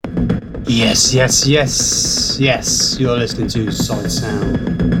Yes, yes, yes, yes. You're listening to Solid Sound.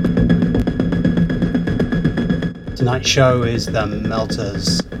 Tonight's show is the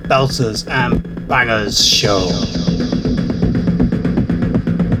Melters, Belters and Bangers show.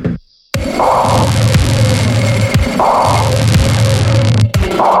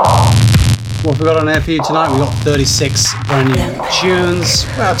 What have we got on air for you tonight? We've got 36 brand new tunes.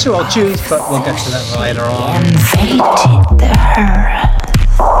 Well, 2 old tunes, but we'll get to that later on.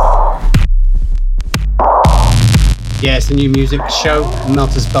 Yeah, it's the new music show,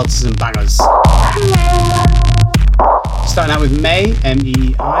 Melters, Belters and Bangers. Starting out with May,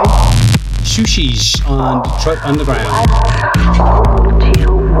 M-E-I, Sushis on Detroit Underground. What do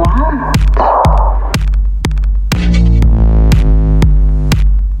you want?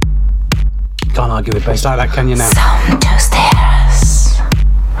 Can't argue with bass like that, can you now? Some go stairs,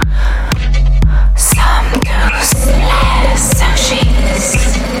 some go less Sushis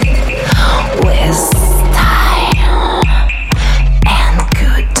with style and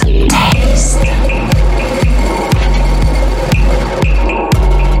good taste.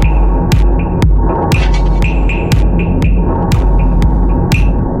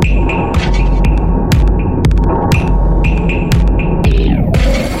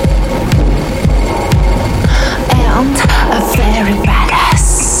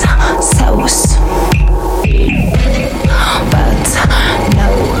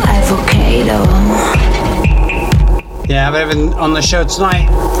 Yeah, I have everything on the show tonight.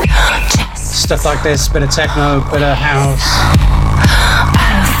 Stuff like this, bit of techno, bit of house.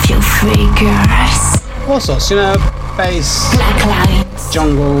 A few figures. All sorts, you know, bass, Black lights,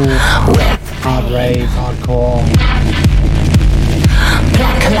 jungle, hard rave, hardcore.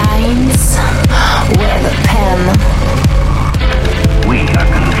 black lines with a pen. We are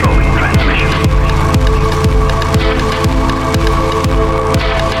controlling transmission.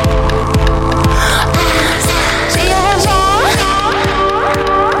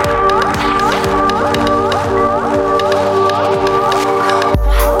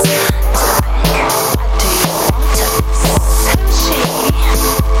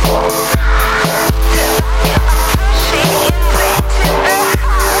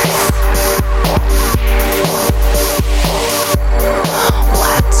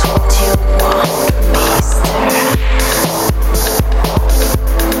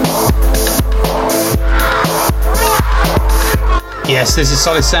 Yes, this is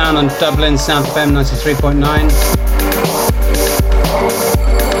Solid Sound on Dublin Sound FM 93.9.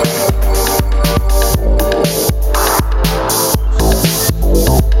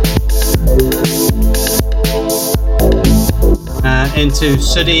 Into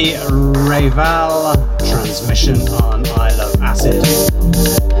Suddi Raval transmission on I Love Acid.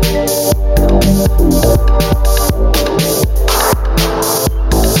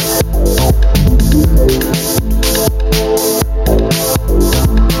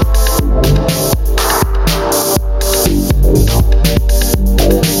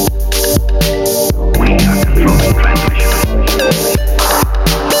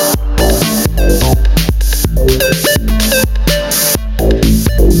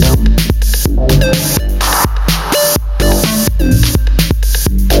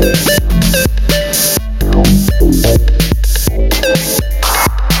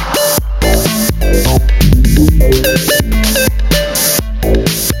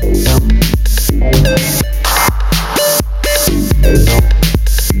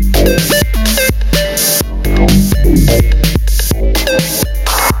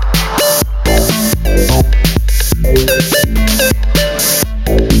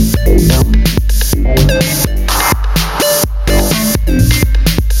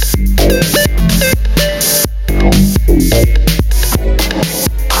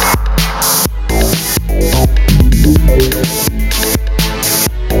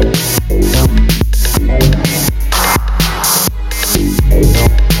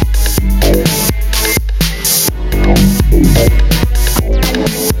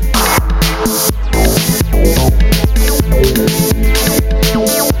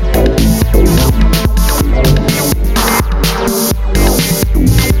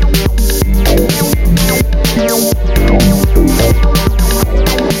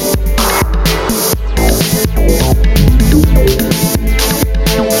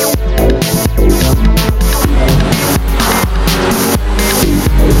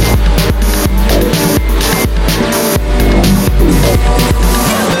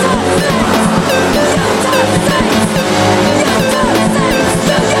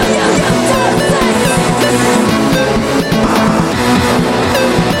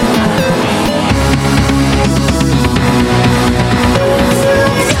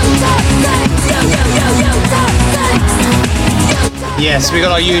 Yes, we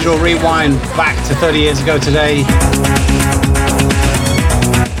got our usual rewind back to 30 years ago today.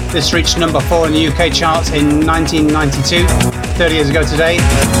 This reached number 4 in the UK charts in 1992, 30 years ago today.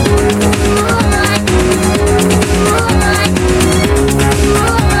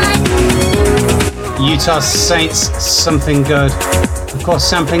 Utah Saints, Something Good. Of course,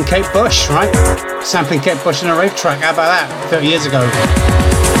 sampling Kate Bush, right? Sampling Kate Bush in a rave track, how about that? 30 years ago.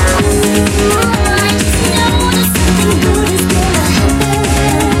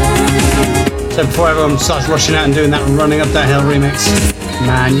 So before everyone starts rushing out and doing that Running Up That Hill remix,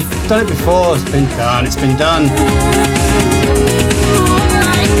 man, you've done it before, it's been done, it's been done.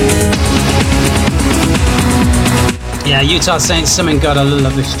 Yeah, Utah Saints, Something Good, I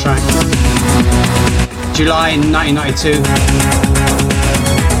love this track. July 1992.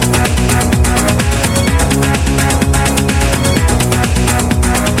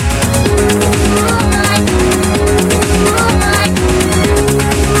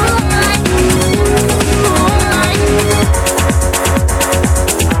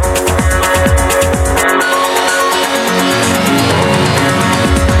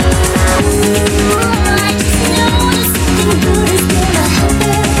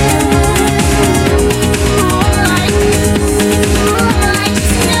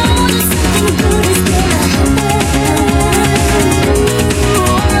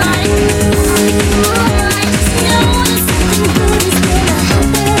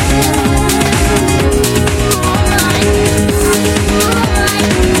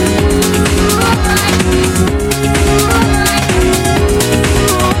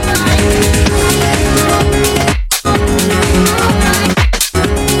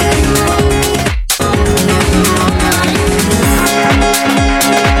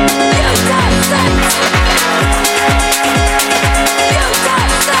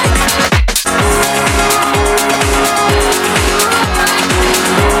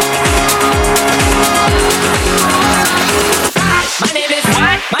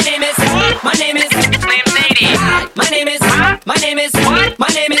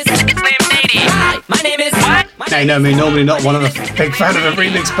 You know me, normally not one of a big fan of a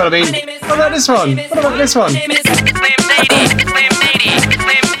remix, but I mean, what about this one? What about this one?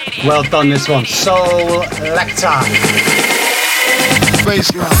 Well done, this one. Soulecta.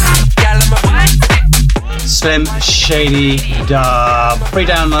 Slim Shady dub. Free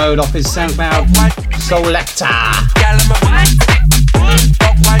download off his SoundCloud. Soulecta.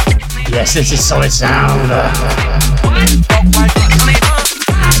 Yes, this is solid sound.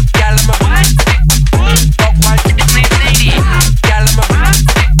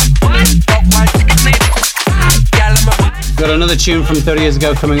 Got another tune from 30 years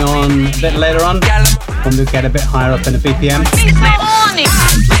ago coming on a bit later on when we get a bit higher up in the BPM.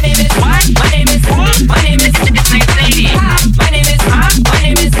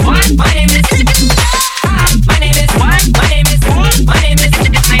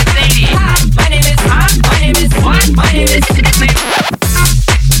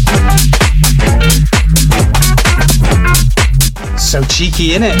 So cheeky,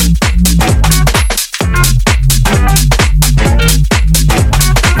 innit?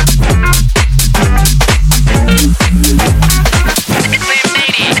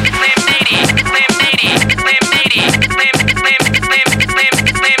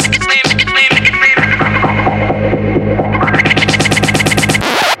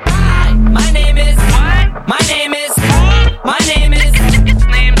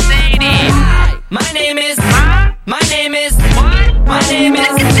 My name is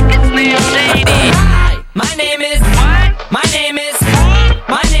Slim Shady.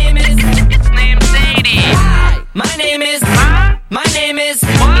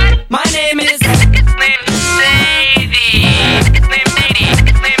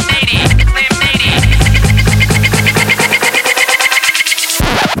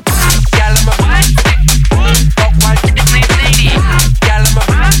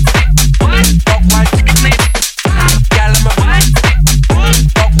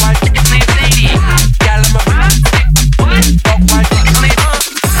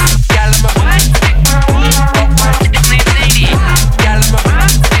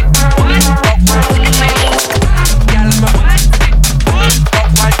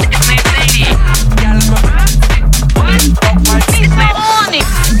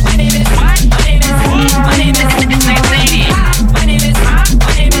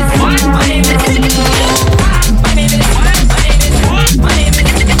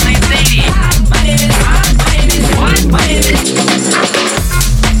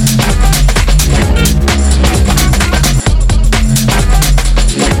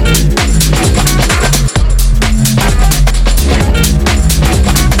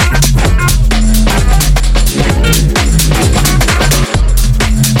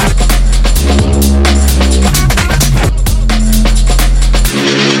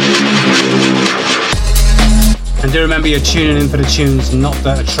 And do remember you're tuning in for the tunes, not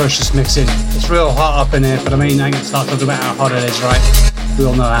the atrocious mixing. It's real hot up in here, but I mean, I ain't gonna start talking about how hot it is, right? We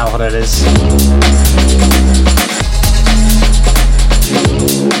all know how hot it is.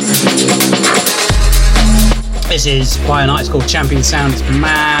 This is by a night, it's called Champion Sound, it's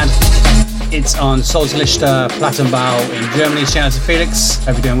mad. It's on Soulecta Plattenbau in Germany. Shout out to Felix,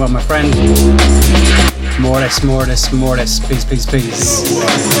 hope you're doing well, my friend. More or less, more or less, more or less, peace, peace, peace.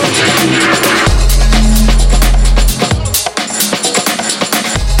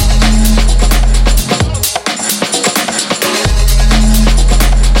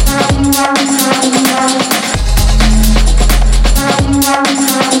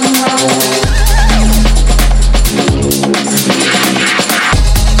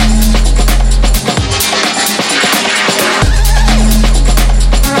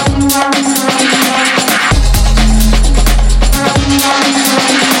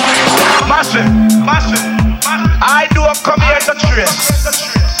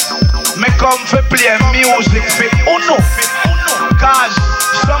 Music for Uno, cause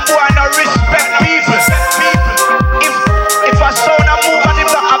some boy no respect people. If a sound a move and him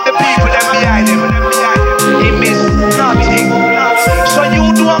not have the people them behind him, he miss nothing. So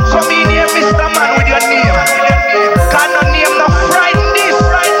you don't come in here, Mr. Man, with your name. Can no name no frighten this.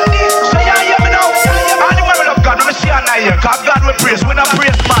 So you hear me now? And the women of God, let me see you here. Cause God will praise, we not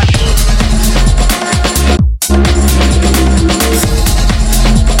praise man.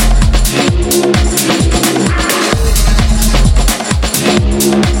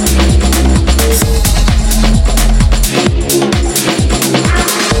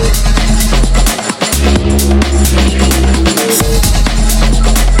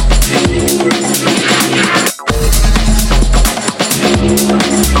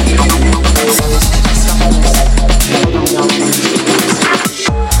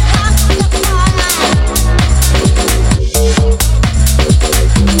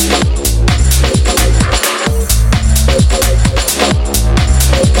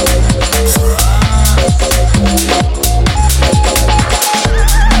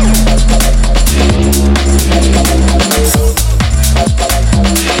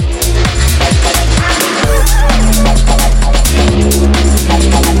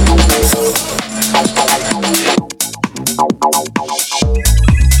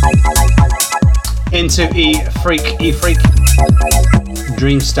 Into e-freq,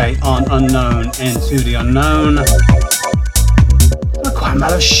 Dream State on Unknown, Into the Unknown. Quite a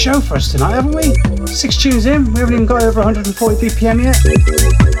mellow show for us tonight, haven't we? 6 tunes in, we haven't even got over 140 BPM yet.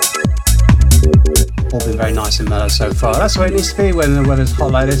 All been very nice and mellow so far. That's the way it needs to be when the weather's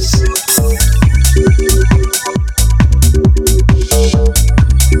hot like this.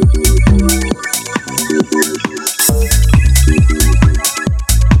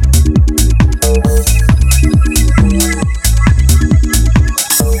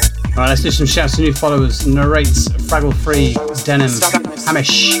 Alright, let's do some shouts to new followers. Narrates, Fraggle Free, Denim,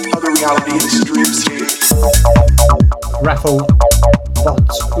 Hamish, Raval,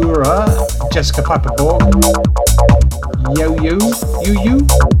 Botura, Jessica Piperborg, Yu,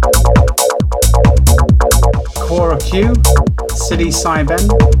 Quora Q, Silly Cy Ben.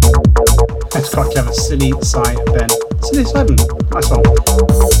 That's quite clever, Silly Cy Ben. Silly Cy Ben, nice one.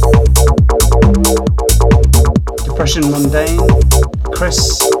 Depression Mundane,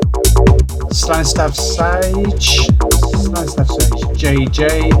 Chris, Slynestaff Sage, JJ,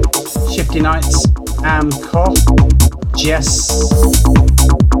 Shifty Nights, Koch, Jess,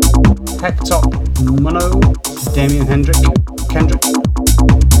 Hectop Mono, Damien Kendrick,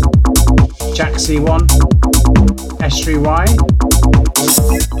 Jack C1, Estri Y,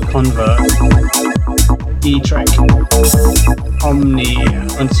 Convert, e-freq, Omni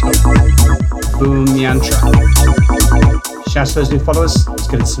 _ Boom Yantra. Shouts to those new followers. Let's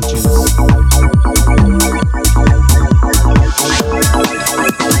get into some tunes.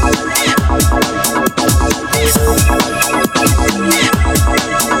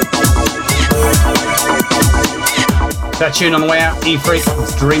 That tune on the way out, e-freq,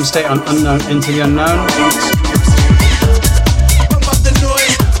 Dream State on Unknown, Into the Unknown.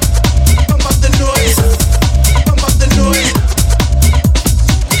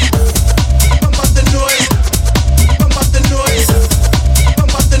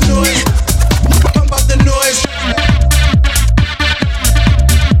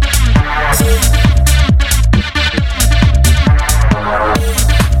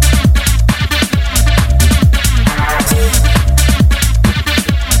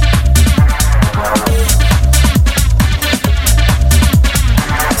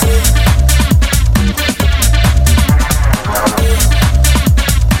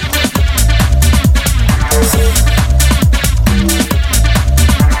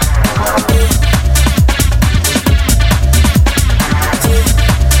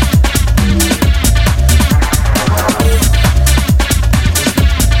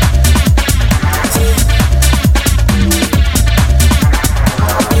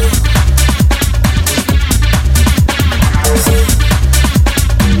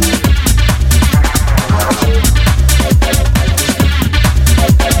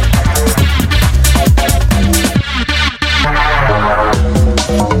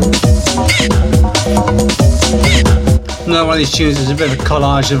 one of these tunes is a bit of a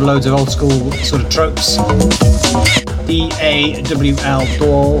collage of loads of old school sort of tropes. DAWL,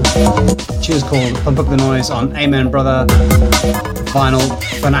 DAWL. Tune's called Pump Up the Noise on Amen Brother vinyl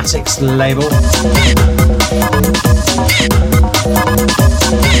Fanatiks label.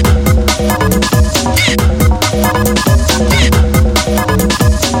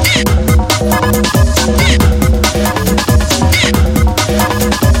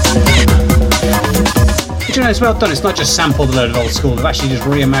 But you know, it's well done. It's not just sampled a load of old school. They've actually just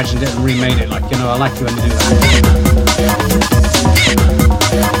reimagined it and remade it. Like, you know, I like it when they do that.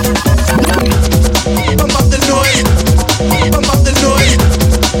 Pump up the noise. Pump up the noise.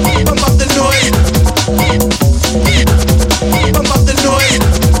 Pump up the noise. Pump up the noise.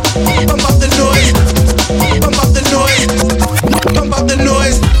 Pump up the noise. Pump up the noise. Pump up the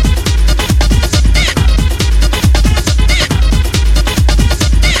noise.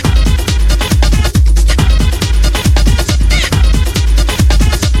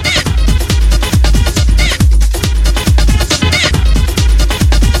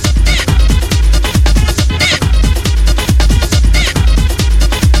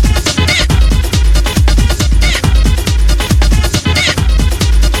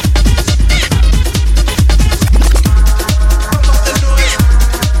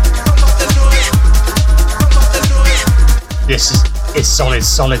 It's solid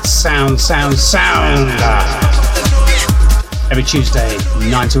sound. Every Tuesday,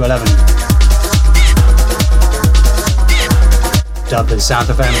 9 to 11. Dublin South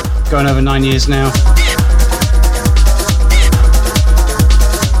FM, going over 9 years now.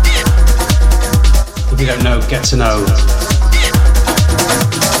 If you don't know, get to know.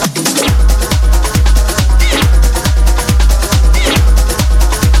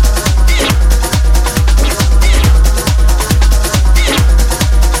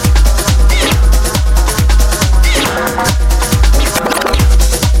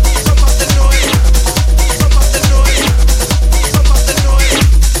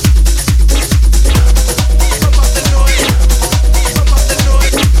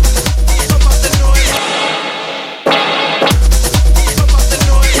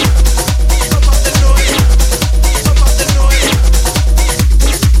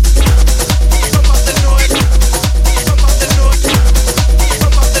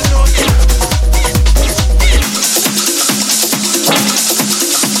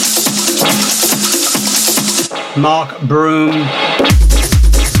 Mark Broom,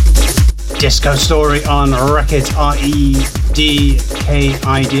 Disco Story on Rekids, Rekids.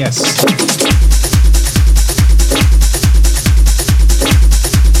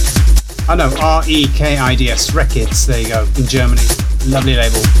 Oh no, Rekids, Rekids, there you go, in Germany. Lovely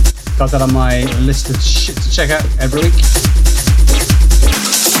label. Got that on my list of shit to check out every week.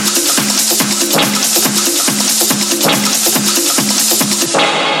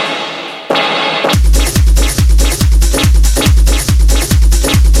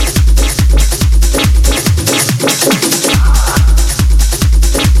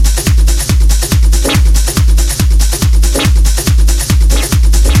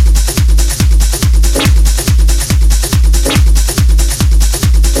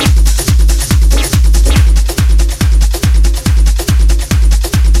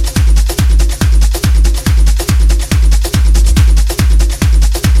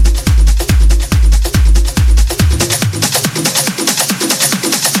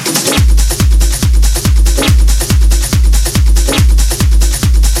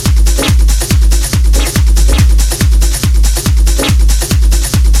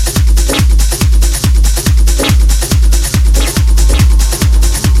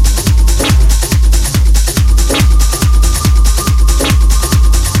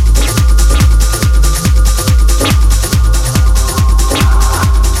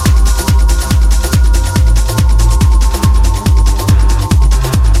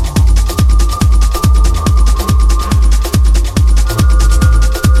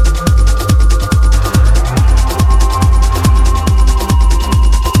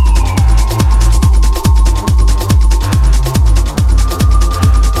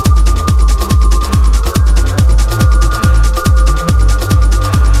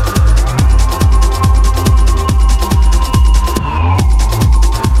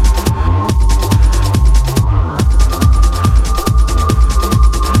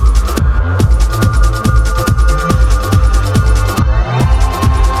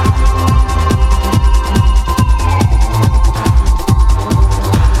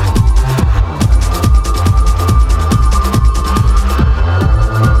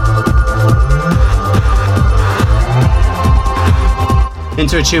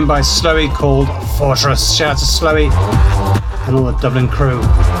 Into a tune by Sloey called Fortess. Shout out to Sloey. and all the Dublin crew.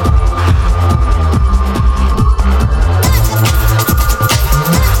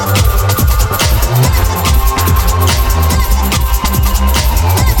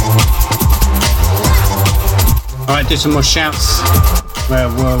 Alright, do some more shouts. Where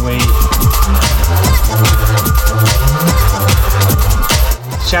were we?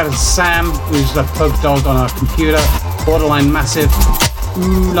 Shout out to Sam, who's left Poke Dog on our computer. Borderline Massive,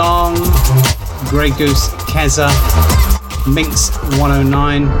 Oolong, Grey Goose, Keza, Minx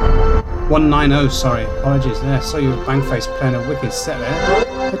 190, sorry, apologies. Yeah, I saw you with Bangface playing a wicked set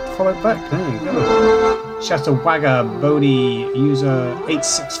there. Hit follow back, there you go. Shout out to Wagga, Bodie, user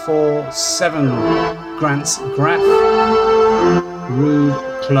 8647, Grant's Graph, Rude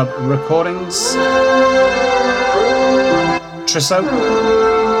Club Recordings, Trisso,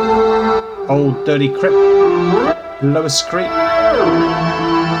 Old Dirty Crip, Lois Creek,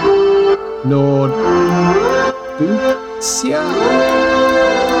 Lord Bootia,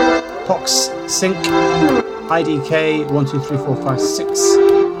 Pox Sync, IDK 123456,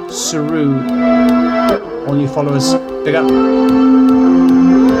 Saru, all new followers, big up.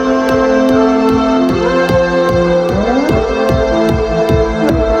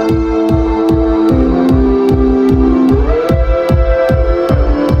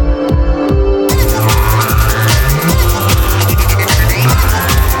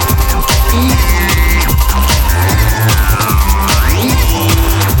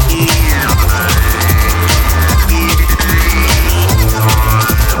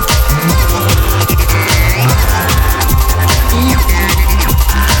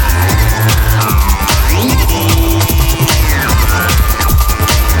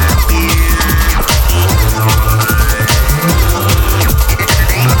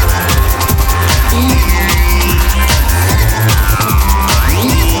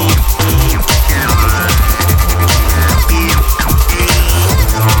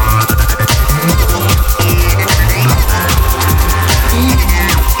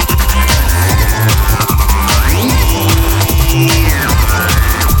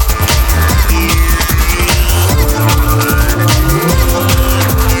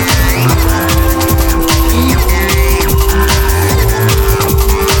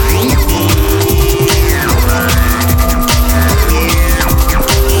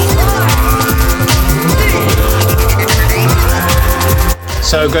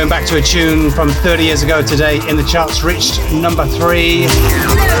 So going back to a tune from 30 years ago today in the charts, reached number 3.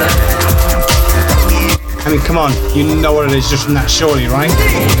 I mean, come on, you know what it is just from that, surely, right?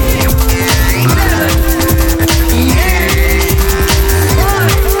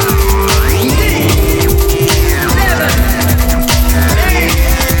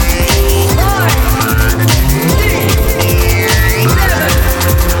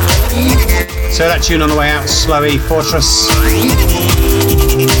 So that tune on the way out, Sloey, Fortess.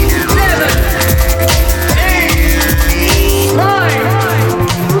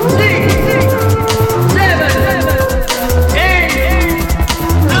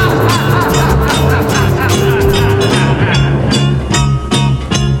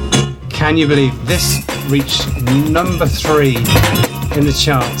 Can you believe this reached number 3 in the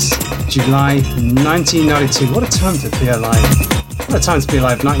charts, July 1992. What a time to be alive. What a time to be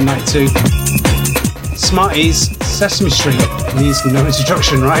alive, 1992. Smarties, Sesame Street, needs no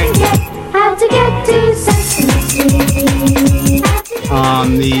introduction, right? How to get to Sesame Street.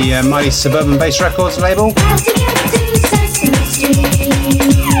 On the Mighty Suburban Bass Records label. How to get to Sesame Street.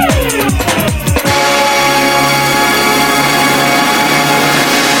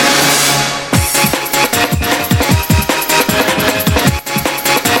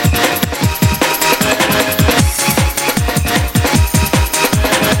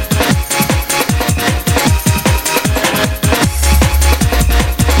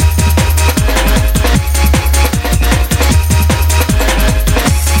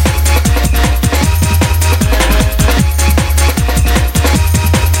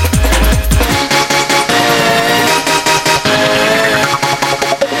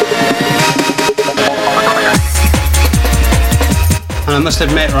 And I must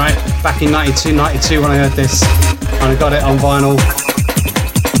admit, right, back in 92 when I heard this, and I got it on vinyl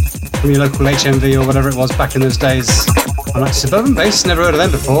from your local HMV or whatever it was back in those days, I'm like, Suburban Bass? Never heard of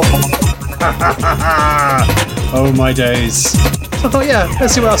them before. Oh my days. So I thought, yeah,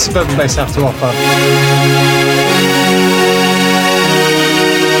 let's see what else Suburban Bass have to offer.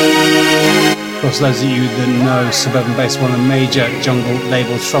 Of course, those of you that know Suburban Bass, one of the major jungle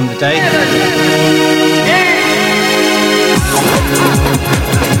labels from the day.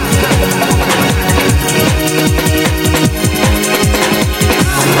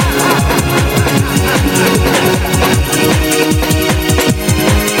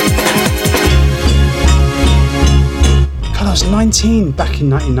 19 back in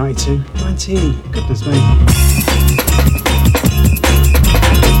 1992. 19, goodness me.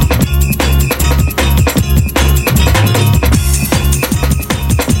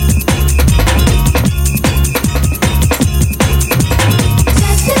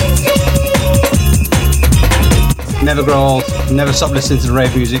 Never grow old, never stop listening to the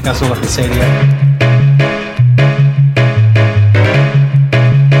rave music, that's all I can say to you.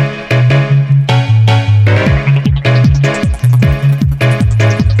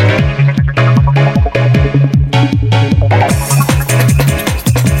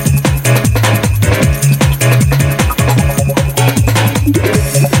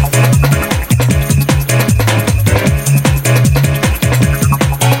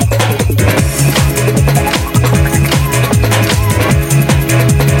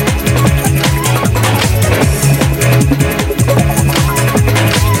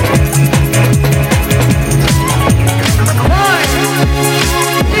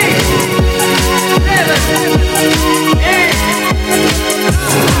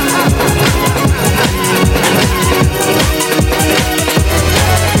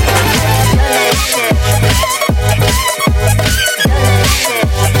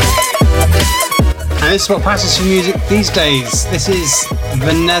 This is what passes for music these days. This is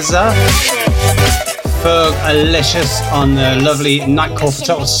vannesza, fergalicious on the lovely Nightcore for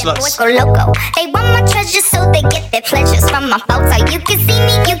Total Sluts. Loco. They want my treasures so they get their pleasures from my boat. So you can see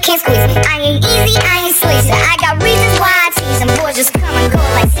me, you can't squeeze me. I ain't easy, I ain't sleazy. I got reasons why I tease them. Boys just come and go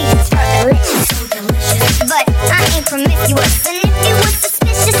like seasons. Fergalicious, but I ain't promiscuous. And if you was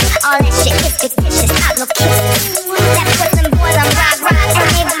suspicious, all that shit is fictitious. I look kisses. That puts them boys on rock.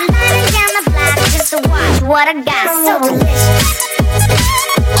 And they be lying down the block just to watch what I got. So delicious.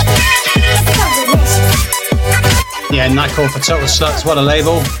 So delicious. Yeah, Nightcore for Total Sluts, what a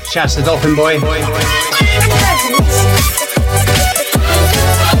label. Shouts to the Dolphin Boy.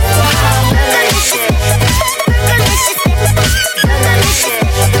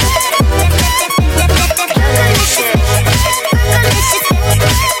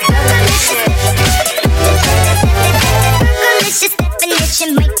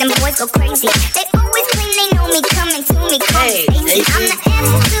 Make them boys go crazy. They always claim they know me, coming to me, crazy. I'm the S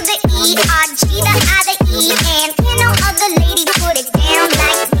to the E, R, G, the I, the E, and can no other lady put it down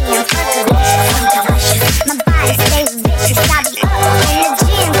like me. I'm fergalicious. My body stays vicious. I be up in the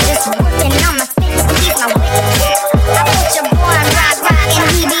gym, just working on my fitness to keep my weight. I put your boy on rock,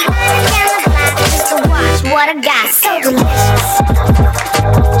 and he be running down the block just to watch what I got. So delicious.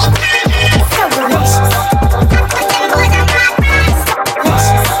 So delicious.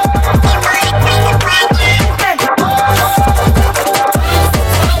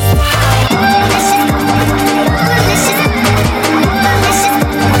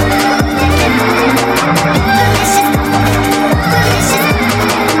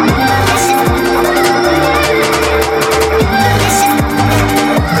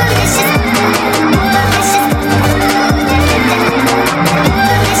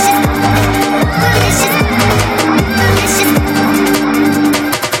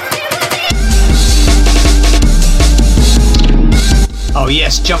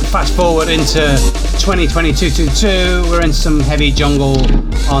 Yes, jump fast forward into 2022-22. We're in some heavy jungle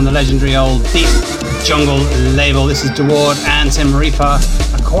on the legendary old Deep Jungle label. This is Dwarde and Tim Reaper,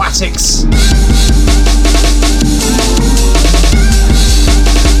 Aquatics.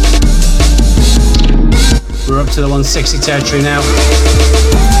 We're up to the 160 territory now.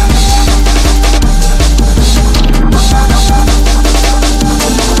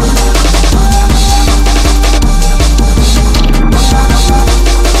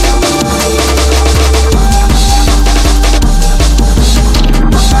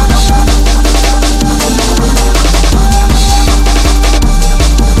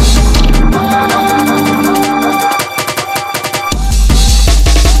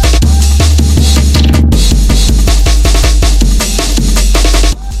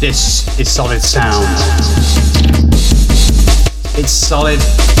 This is solid sound. It's solid.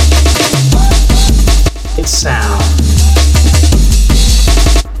 It's sound.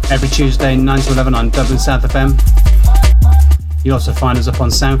 Every Tuesday, 9 to 11 on Dublin South FM. You also find us up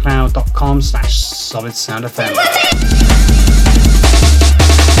on soundcloud.com/solidsoundfm.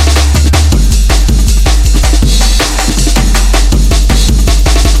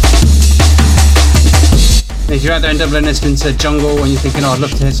 If you're out there in Dublin listening to jungle and you're thinking, oh, I'd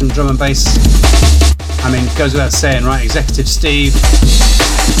love to hear some drum and bass, I mean, it goes without saying, right? Executive Steve,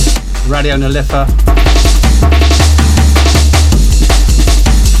 Radio Nalifa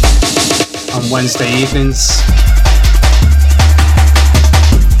on Wednesday evenings.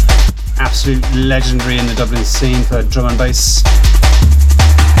 absolute legendary in the Dublin scene for drum and bass.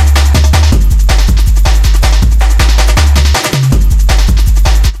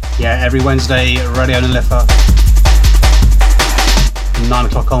 Yeah, every Wednesday, Radio Nilifa, 9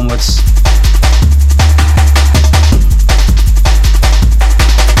 o'clock onwards.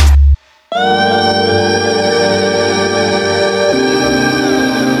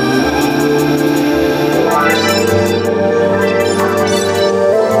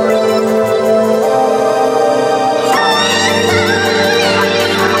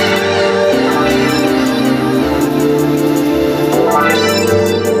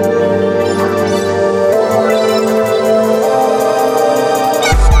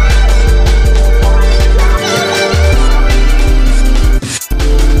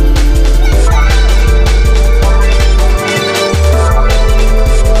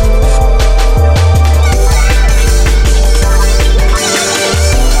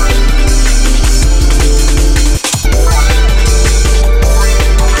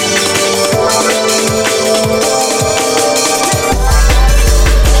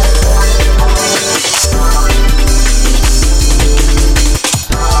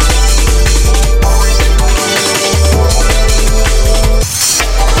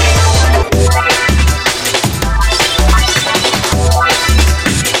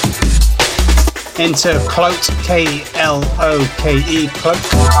 Into Kloke, K-L-O-K-E, Kloke,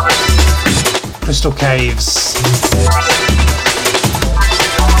 Crystal Caves.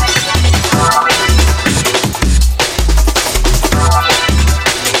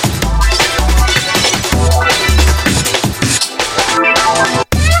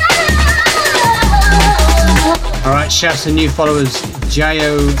 Alright, shouts to new followers,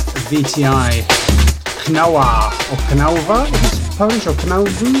 J-O-V-T-I, Knowa, or Knova, if it's Polish, or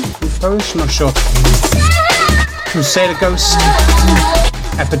Knowu, Polish, not sure. Crusader Ghost,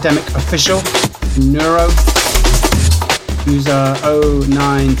 Epidemic Official, Neuro, user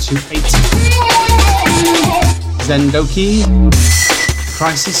 0928, Zendoki,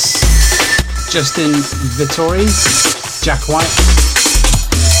 Crisis, Justin Vittori, Jack White,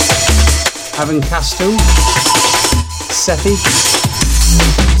 Haven Castle, Sethi,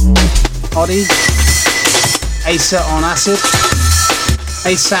 Oddy, Asa on Acid,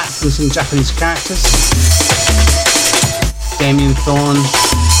 ASAP with some Japanese characters, Damien Thorne,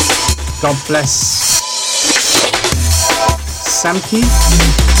 God Bless, Samki,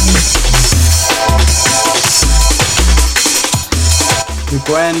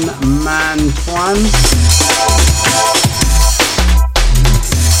 Gwen Mantuan,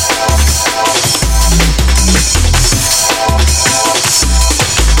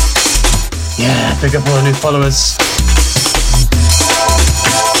 yeah, pick up all the new followers.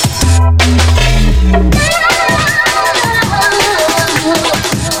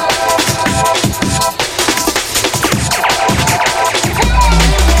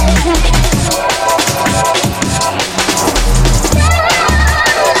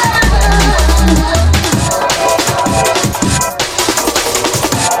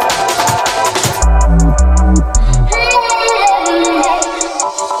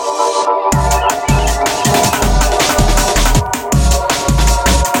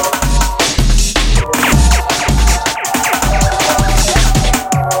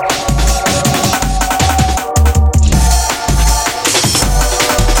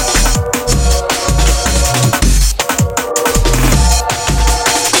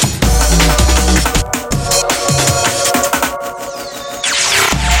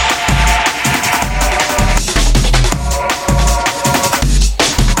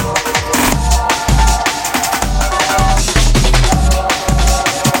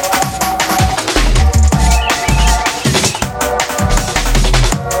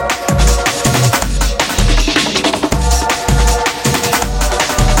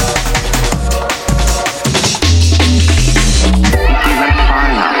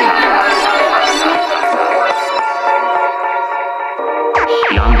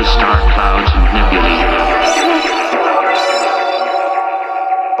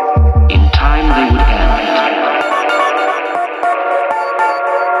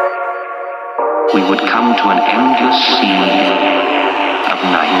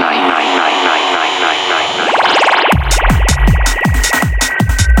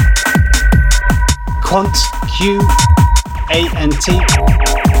 Qant, Q-A-N-T.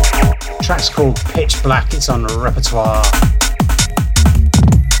 Track's called Pitch Black, it's on Repertoire.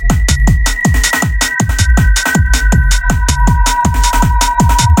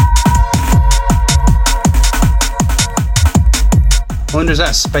 I wonder, is that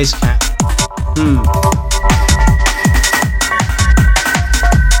a space cat?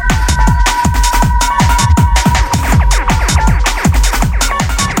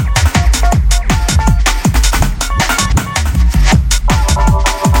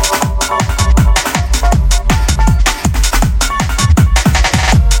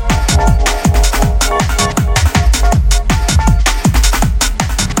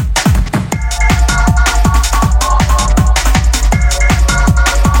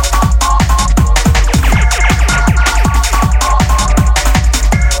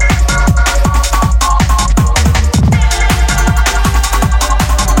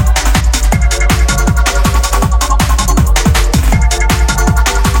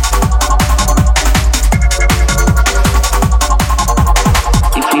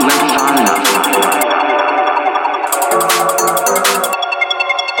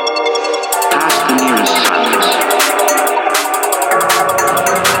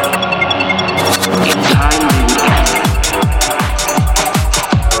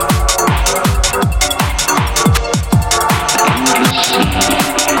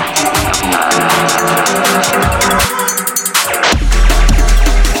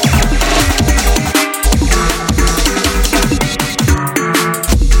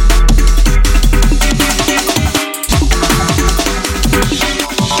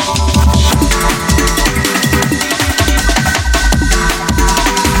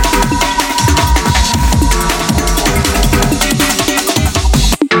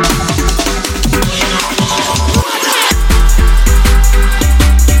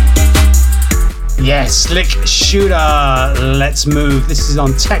 Slick Shoota, Let's Move. This is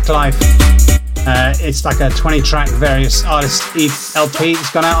on Teklife. It's like a 20-track various artist LP.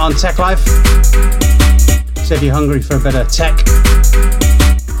 It's gone out on Teklife. So if you're hungry for a bit of tech,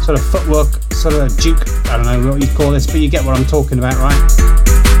 sort of footwork, sort of juke, I don't know what you'd call this, but you get what I'm talking about, right?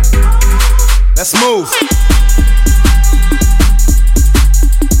 Let's move.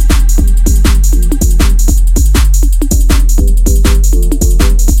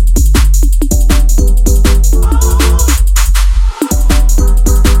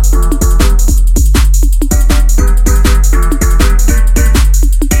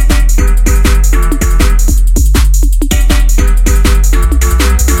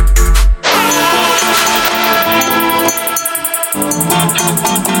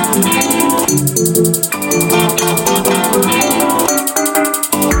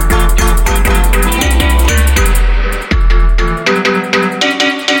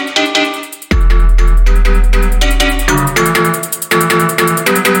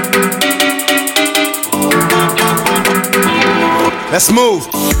 Let's move.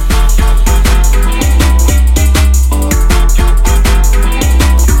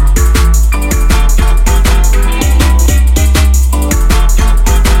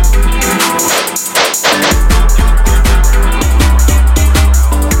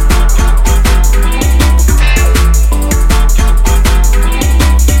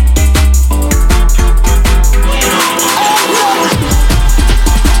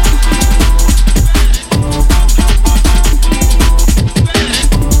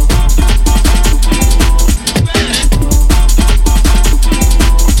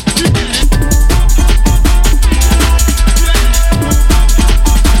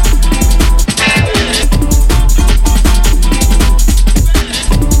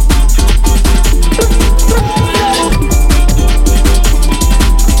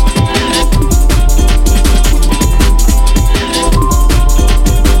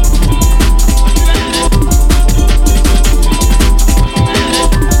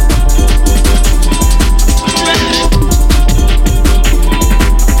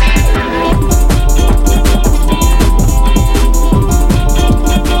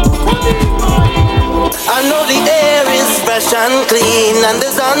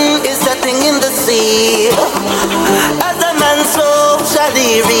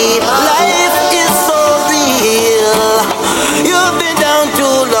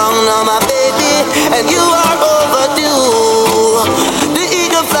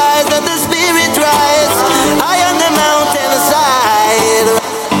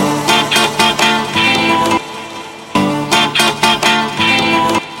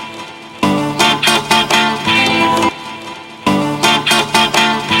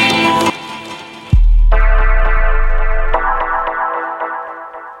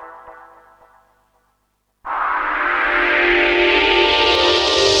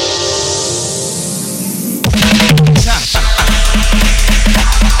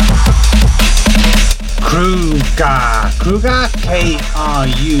 Krugah, Krugah,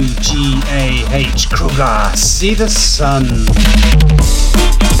 Krugah, see the sun.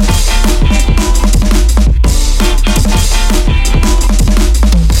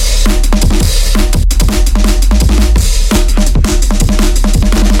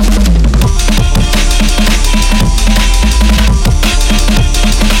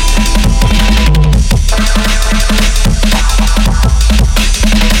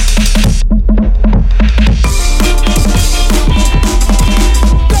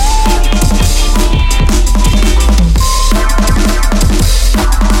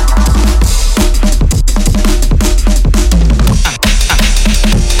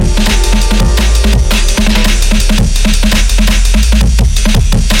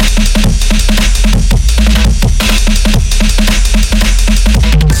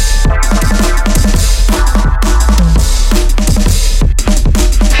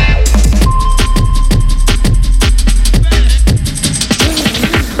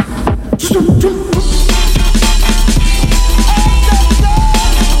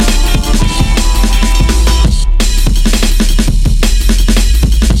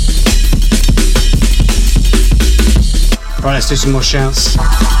 Let's do some more shouts.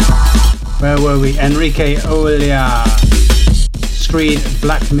 Where were we? Enrique Olia, Screed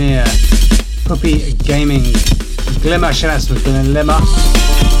Blackmere, Puppy Gaming, Glimmer, shout out to Glimmer.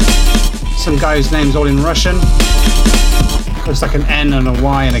 Some guy whose name's all in Russian. Looks like an N and a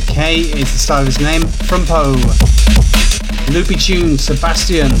Y and a K is the start of his name. From Poe. Loopy Tune,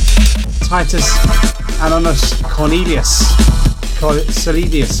 Sebastian, Titus, Anonymous, Cornelius,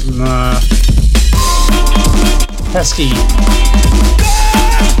 Solidius, Pesky.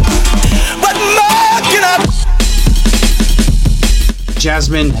 But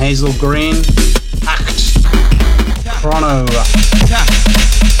Jasmine, Hazel Green, Act, Chrono,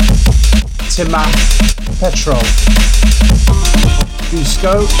 Tima, Petrol,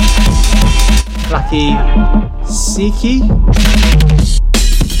 Cusco, Blackie Siki,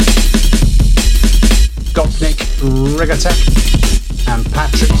 Gopnik Rigatech, and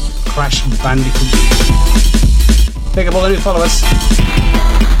Patrick Crash Bandicoot. Pick up all the new followers.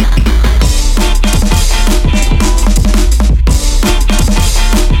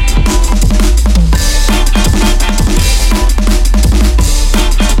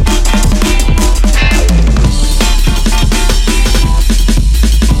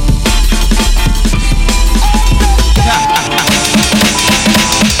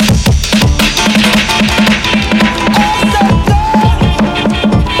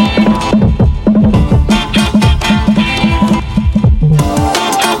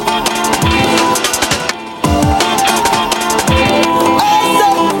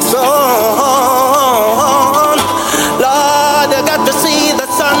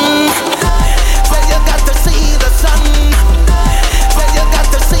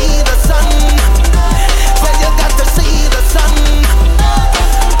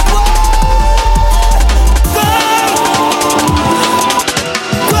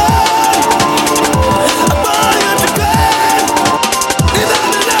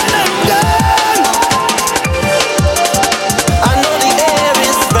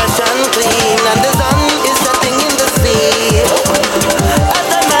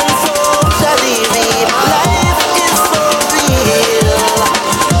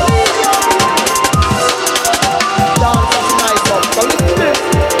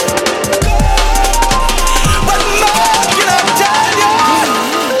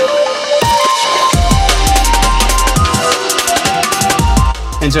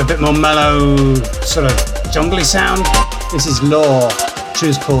 Into a bit more mellow, sort of jungly sound. This is Law.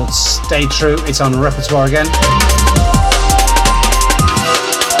 Tune's called Stay True. It's on Repertoire again.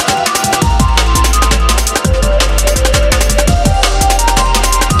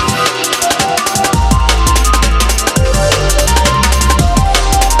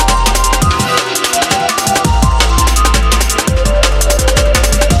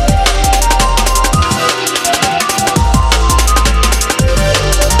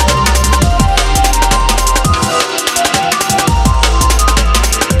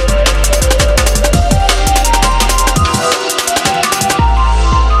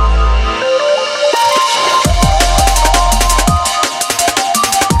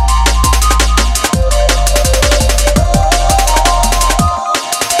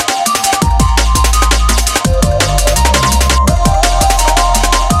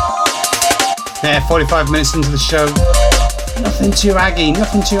 Yeah, 45 minutes into the show. Nothing too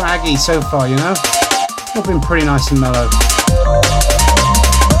aggy so far, you know? All been pretty nice and mellow.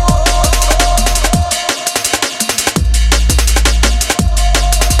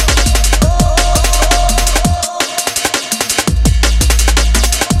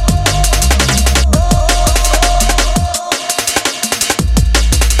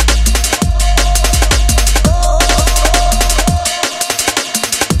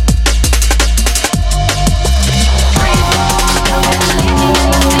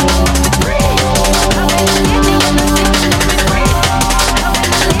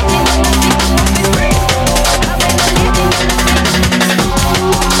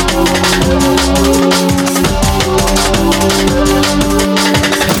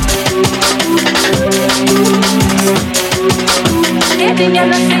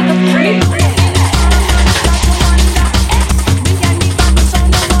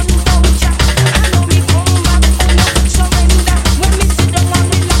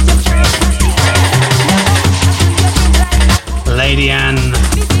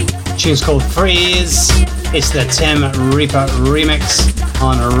 Tune's called Freeze. It's the Tim Reaper remix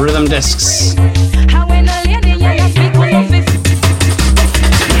on Rhythm Discs.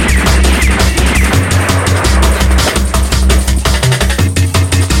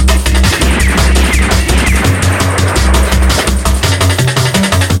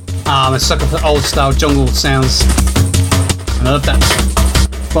 I'm a sucker for old style jungle sounds, and I love that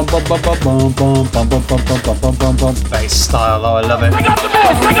bum bum bum bum bum bum bum bum bum bum bum bum bum bum bass style. Oh, I love it. Bring up the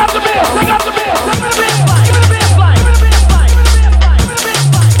bass, bring up the bass, bring up the bass, bring up the bass.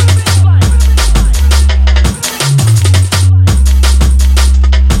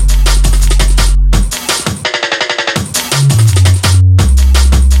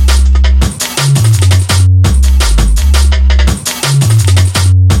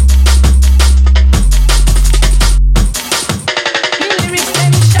 Lyrics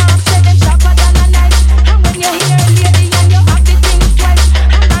them sharp, say them sharper than a knife. And when you hear a lady and you have the things twice,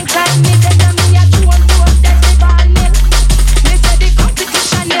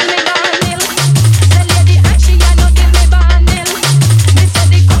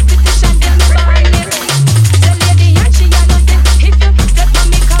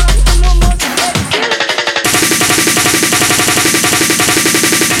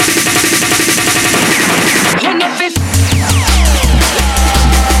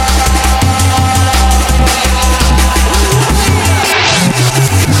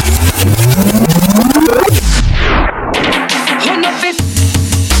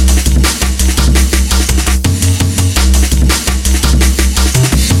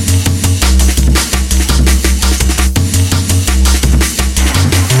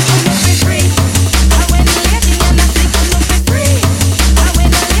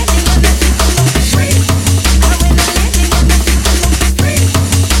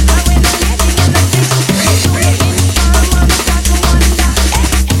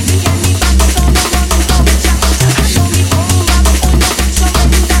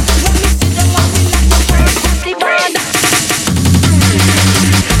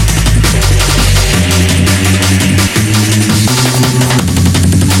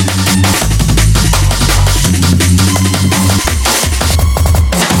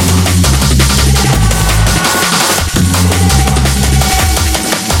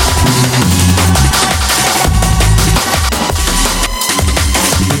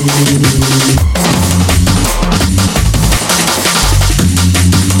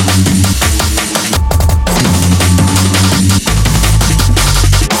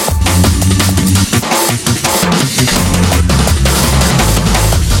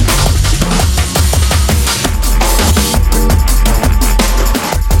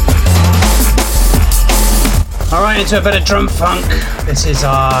 Into a bit of drum funk. This is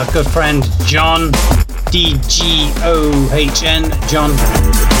our good friend John, dgoHn, John.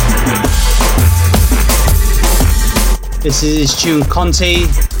 This is his tune Qant,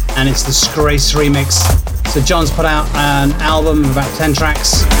 and it's the Disgrace remix. So John's put out an album of about 10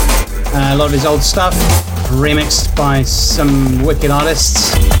 tracks, a lot of his old stuff, remixed by some wicked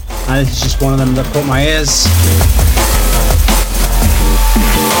artists. And this is just one of them that caught my ears.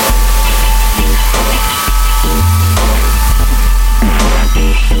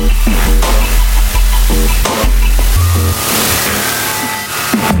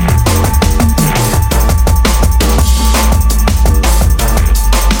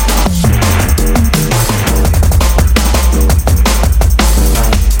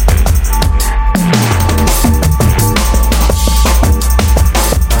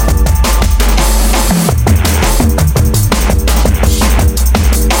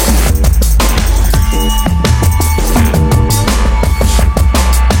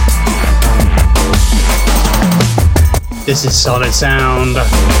 This is solid sound.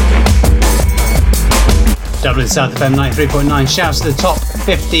 Dublin South FM 93.9. Shouts to the top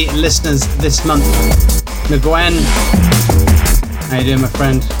 50 listeners this month. dgoHn, how you doing, my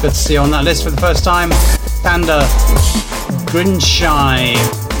friend? Good to see you on that list for the first time. Panda, Grinshy,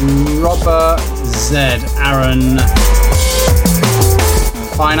 Robert Z, Aaron,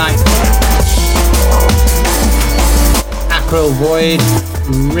 Finite, Acryl Void,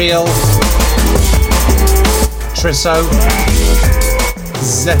 Real, Trisso,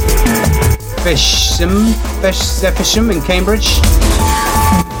 Zephisham in Cambridge,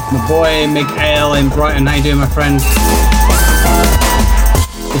 my boy Miguel in Brighton, how you doing, my friend?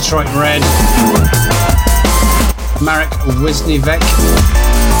 Detroit Red, Marek Wisniewek,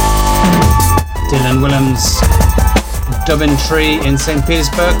 Dylan Willems, Dubbin Tree in St.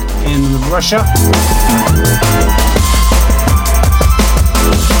 Petersburg in Russia.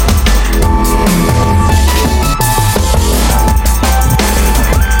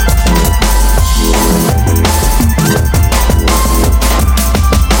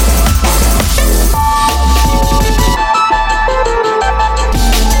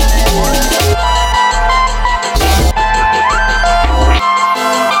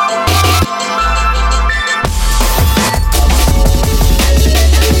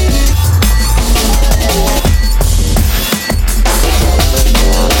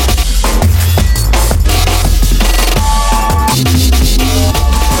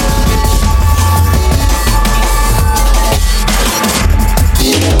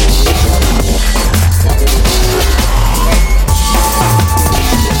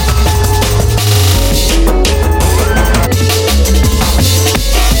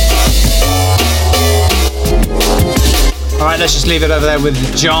 Let's just leave it over there with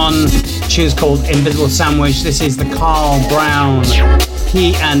John. The tune's called Invisible Sandwich. This is the Carl Brown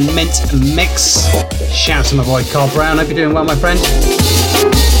He and Mint Mix. Shout to my boy Carl Brown. Hope you're doing well, my friend.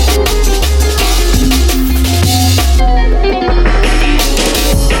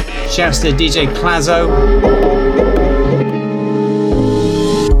 Shouts to DJ Clazo,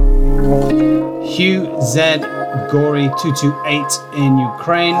 Hugh Z Gory 228 in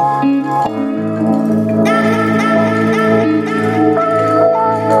Ukraine.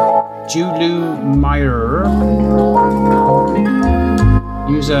 Julu Meyer,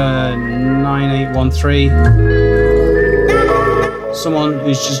 user 9813. Someone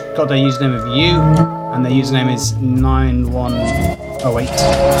who's just got their username of you, and their username is 9108.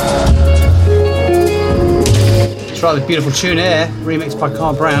 It's a rather beautiful tune here, remixed by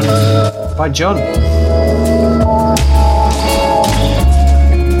Carl Brown, by John.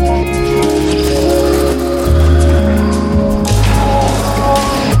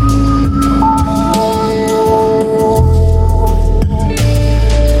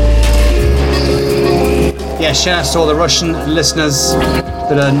 Yeah, shout out to all the Russian listeners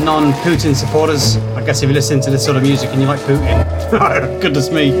that are non-Putin supporters. I guess if you listen to this sort of music and you like Putin, goodness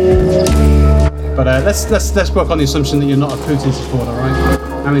me. But let's work on the assumption that you're not a Putin supporter, right?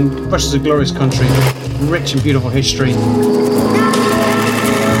 I mean, Russia's a glorious country, rich and beautiful history.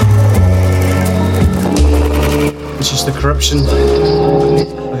 It's just the corruption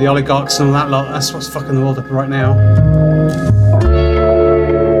of the oligarchs and all that lot. That's what's fucking the world up right now.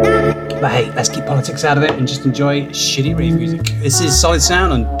 But hey, let's keep politics out of it and just enjoy shitty rave music. This is Solid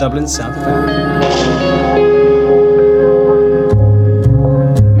Sound on Dublin South FM.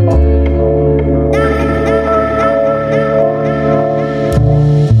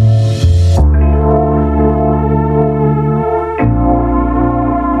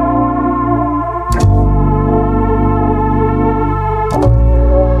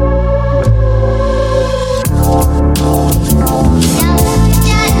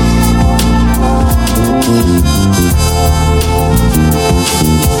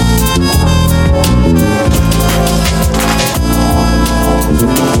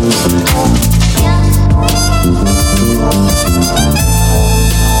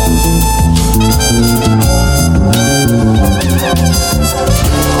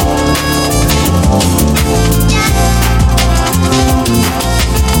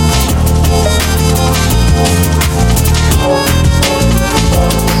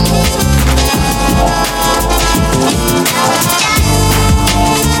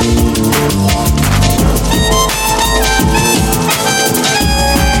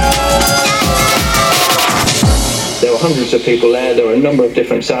 Hundreds of people there were a number of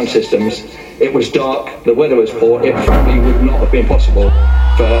different sound systems. It was dark, the weather was poor, it frankly would not have been possible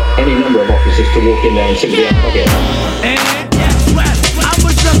for any number of officers to walk in there and simply unplug it.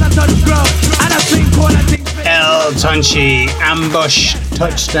 El Tunchi, ambush,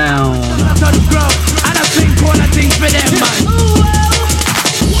 touchdown.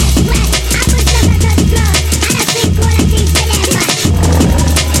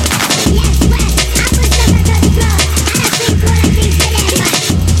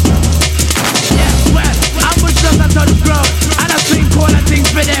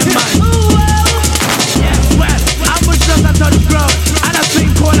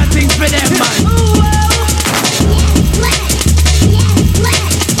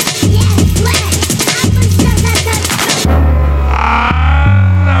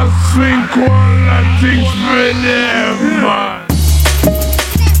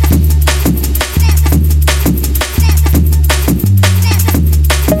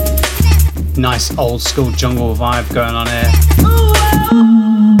 Nice old school jungle vibe going on here.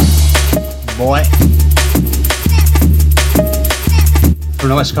 Boy. From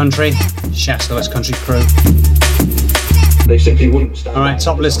the West Country, shouts to the West Country crew. They simply wouldn't stand. Alright,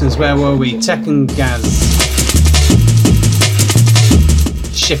 top listeners, where were we? Tech and Gaz.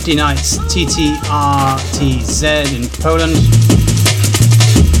 Shifty Nights, TTRTZ in Poland.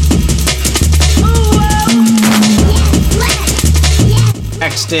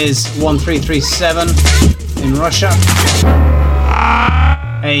 Xdiz 1337 in Russia.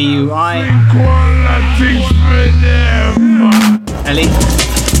 AUI. Ellie.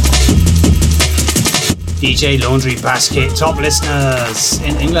 DJ Laundry Basket, top listeners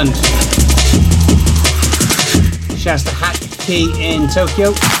in England. Shouts to Hacky in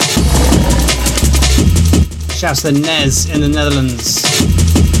Tokyo. Shouts to Nez in the Netherlands.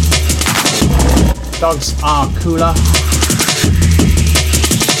 Dogs are cooler.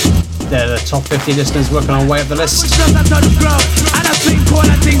 They're the top 50 listeners working our way up the list.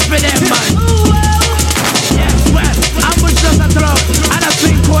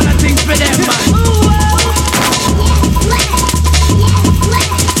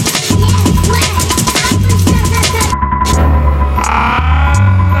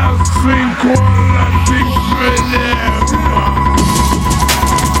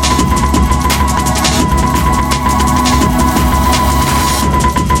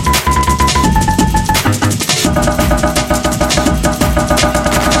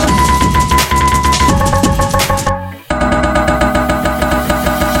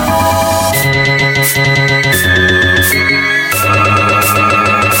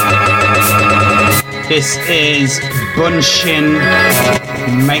 This is Bunshin,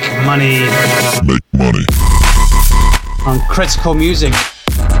 Make Money. Make money. On Critical Music.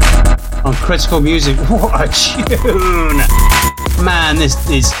 On Critical Music. What a tune! Man, this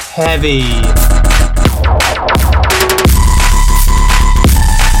is heavy.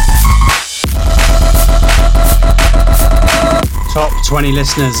 Top 20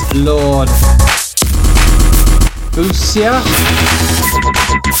 listeners, Lord Busia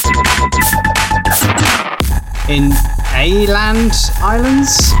in Ayland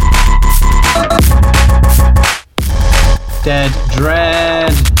Islands. Dead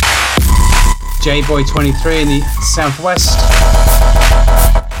Dread, J-Boy 23 in the southwest.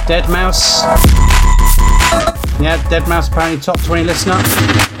 Dead Mouse. Yeah, Dead Mouse apparently top 20 listener.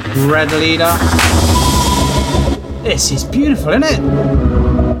 Red Leader. This is beautiful, isn't it?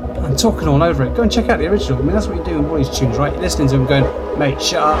 On talking all over it. Go and check out the original. I mean, that's what you do with all these tunes, right? You're listening to them going, mate,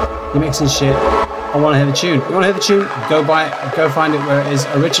 shut up, you're mixing shit. I want to hear the tune. You want to hear the tune? Go buy it, go find it where it is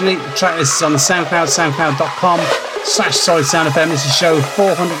originally. The track list is on the SoundCloud, soundcloud.com/SolidSoundFM. This is show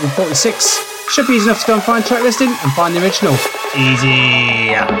 446. Should be easy enough to go and find track listing and find the original.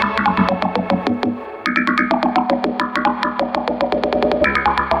 Easy.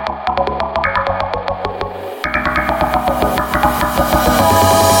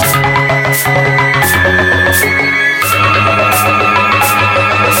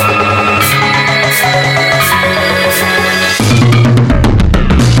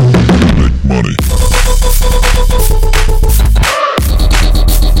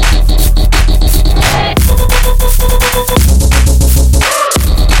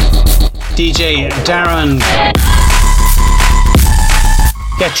 DJ Darren,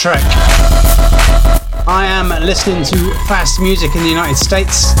 get track. I am listening to fast music in the United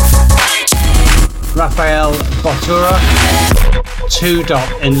States. Raval Botura, 2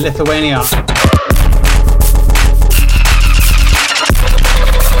 in Lithuania.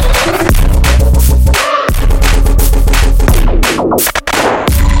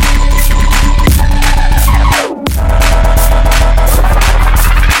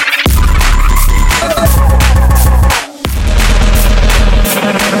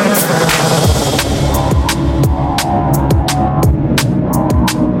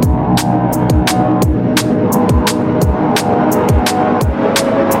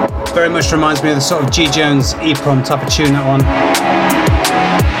 Very much reminds me of the sort of G. Jones EEPROM type of tune, that one.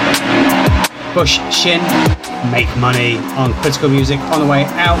 Bush Shin, Make Money on Critical Music. On the way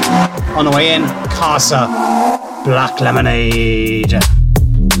out, on the way in, Casa, Black Lemonade.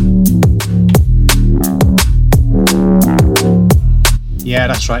 Yeah,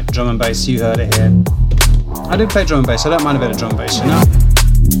 that's right, drum and bass, you heard it here. I do play drum and bass, I don't mind a bit of drum and bass, you know?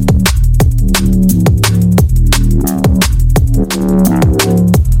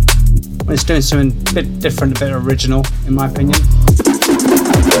 It's doing something a bit different, a bit original, in my opinion.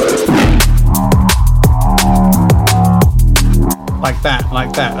 Like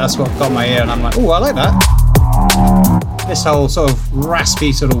that. That's what got my ear, and I'm like, oh, I like that. This whole sort of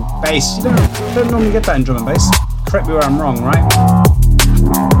raspy sort of bass, you don't normally get that in drum and bass. Correct me where I'm wrong, right?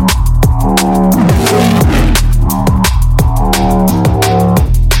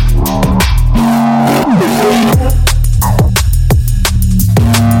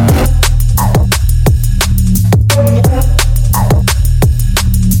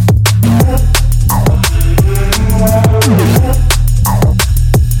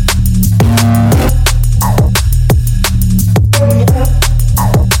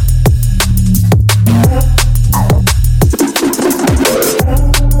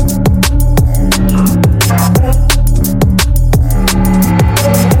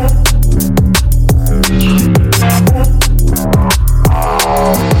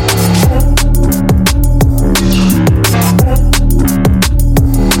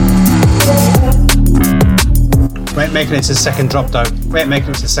 Making it to the second drop though. We ain't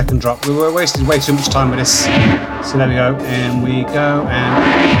making it to the second drop. We were wasting way too much time with this. So there we go. And we go and...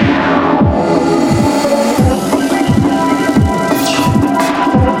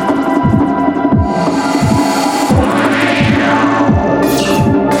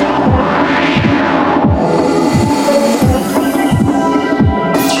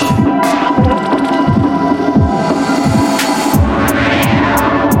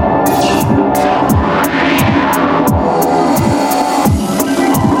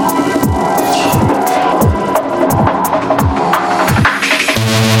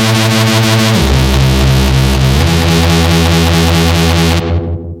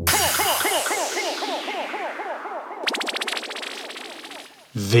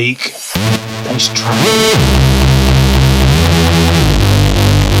 bass track.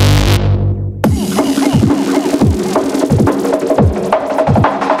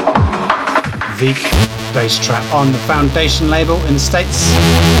 Veek bass track on the Foundation label in the States.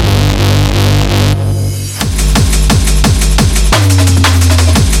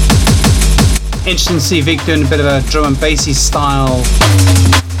 Interesting to see Veek doing a bit of a drum and bassy style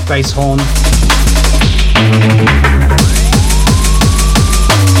bass horn.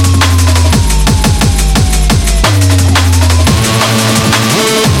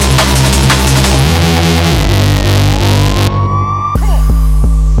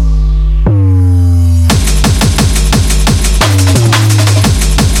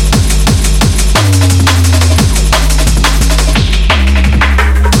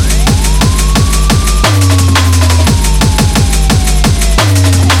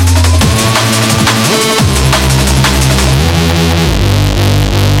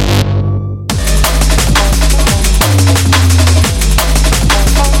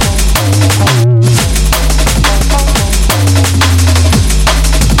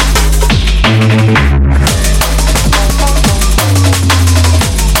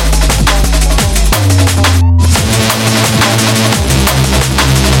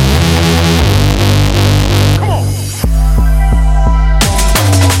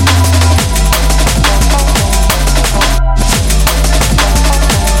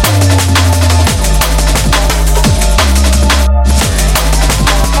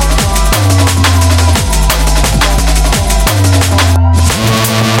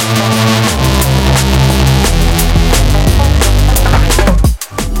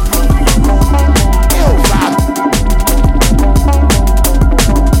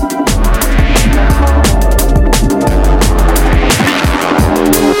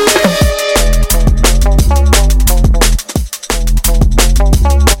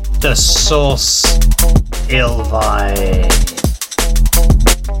 Source, Ill Vibe.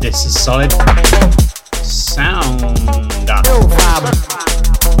 This is solid. Sound up.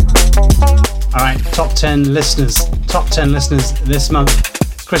 Alright, top 10 listeners. Top 10 listeners this month.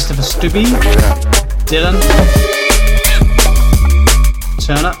 Christopher Stubby, Dylan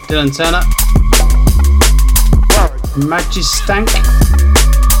Turner, Magistank,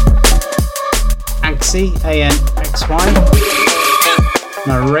 Axi, ANXY,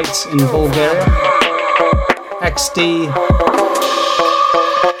 narrates in Bulgaria, XD,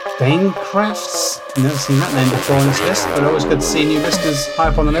 Banecrafts. Never seen that name before on this list, but always good to see new listeners high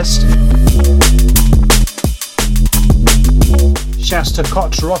up on the list. Shouts to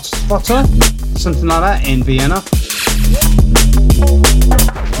Kotzrotter, something like that, in Vienna.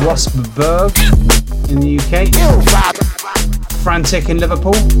 Rossberg in the UK. Frantic in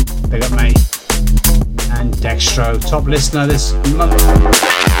Liverpool. Big up, mate. And Dextro, top listener this month.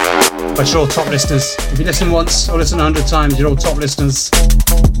 But you're all top listeners. If you listen once or listen 100 times, you're all top listeners.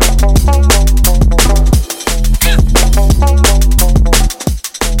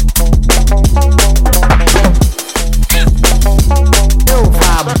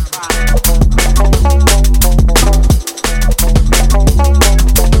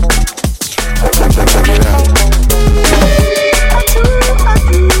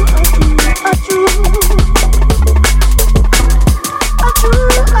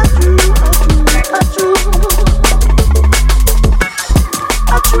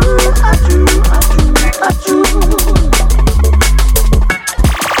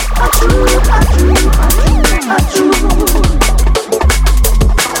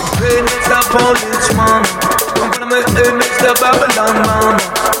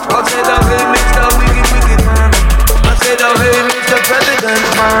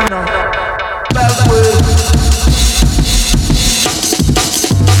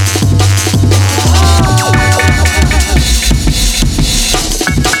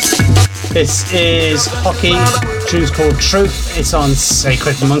 This is Hockey, tune's called Truth, it's on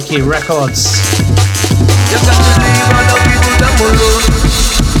Sacred Monkey Records. You got to leave all the people that were alone.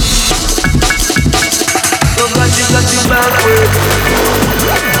 You got to back way.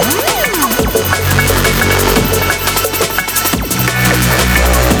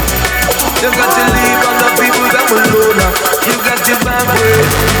 You got to leave all the people that were alone. Back way.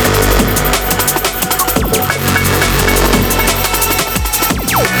 You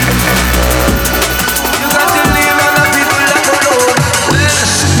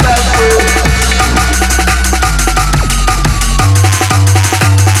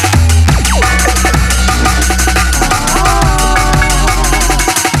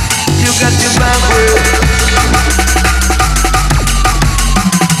got to back way.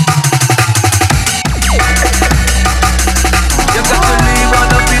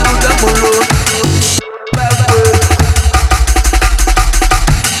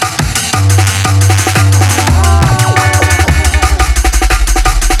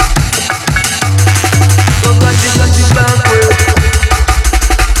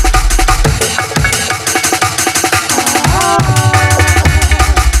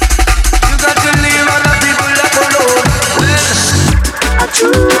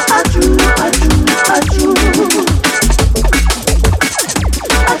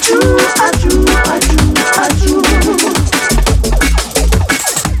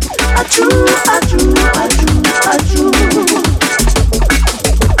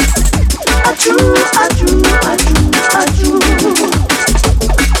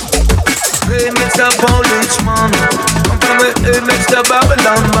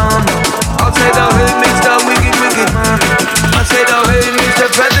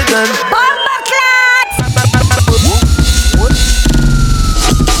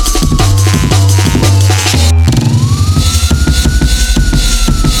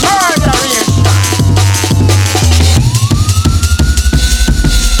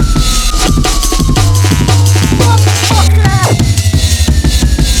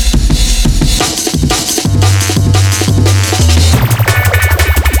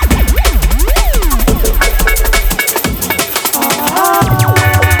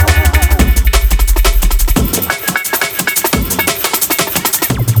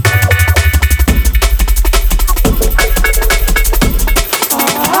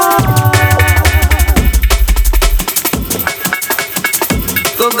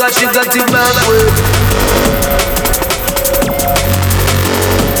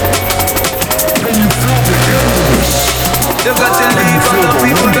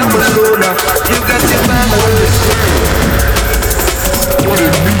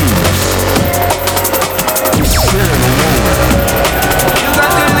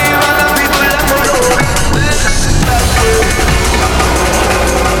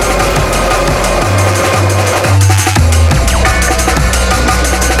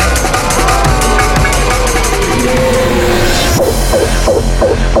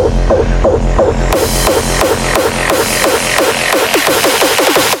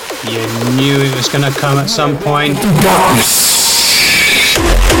 it's gonna come at some point.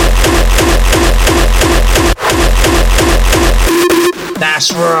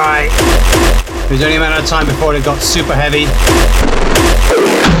 That's right. It was only a matter of time before it got super heavy.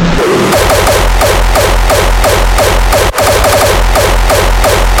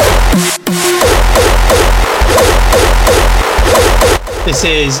 This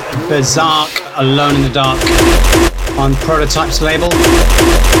is Berserk, Alone in the Dark, on Prototypes label.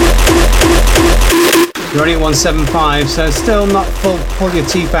 You're only at 175, so still not pull your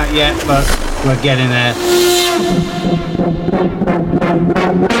teeth out yet, but we're getting there.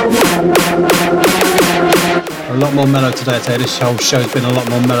 A lot more mellow today, I tell you. This whole show's been a lot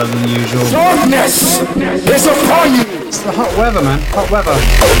more mellow than usual. Darkness is upon you! It's the hot weather, man. Hot weather.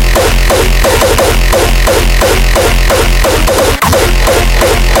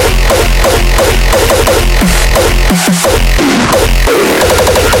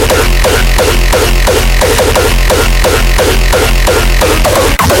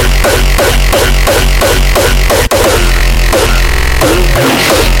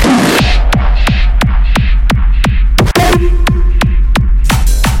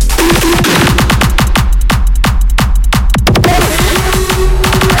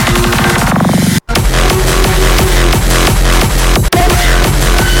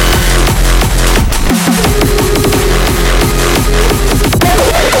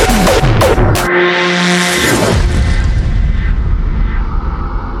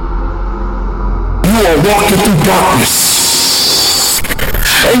 Walking through darkness,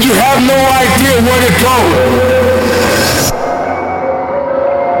 and you have no idea where to go.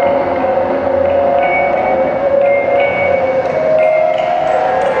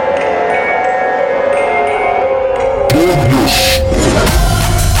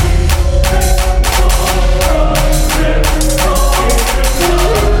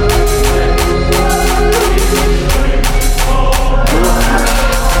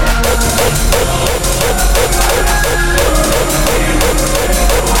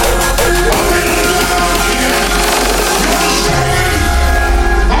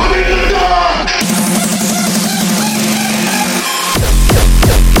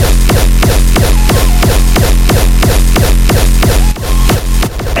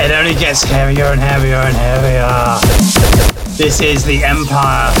 It gets heavier and heavier and heavier. This is the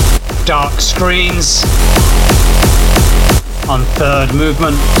Empire Dark Screens on third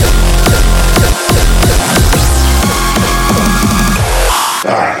movement.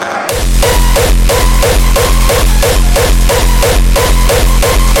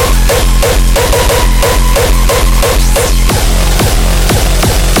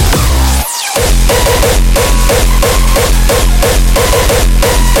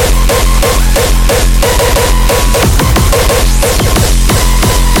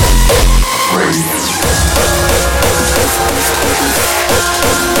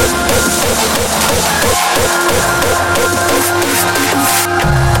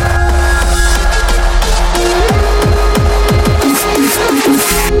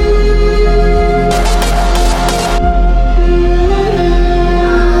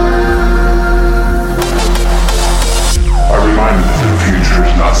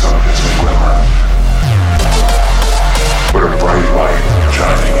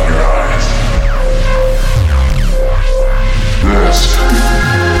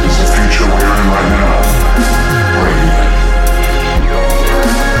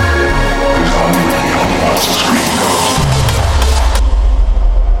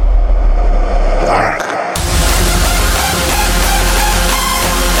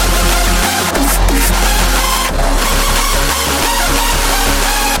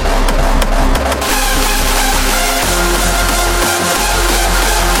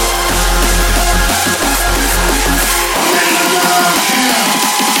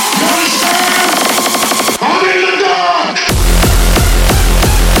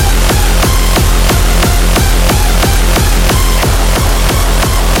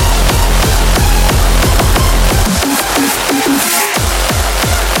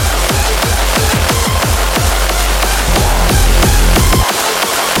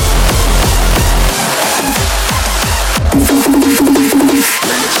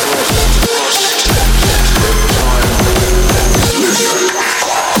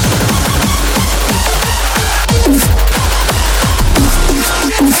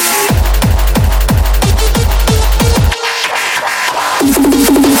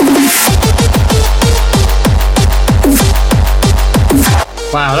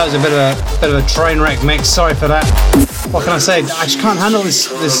 Wow, that was a bit of a train wreck mix. Sorry for that. What can I say? I just can't handle this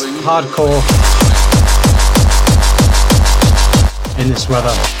hardcore in this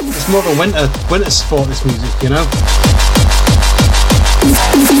weather. It's more of a winter sport, this music, you know?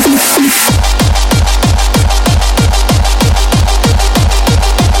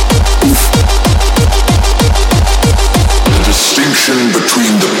 The distinction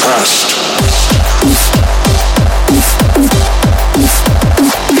between the past.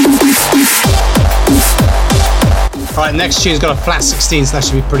 Alright, next tune's got a flat 16, so that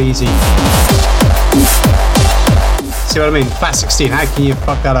should be pretty easy. See what I mean? Flat 16, how can you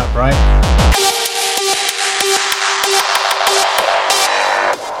fuck that up, right?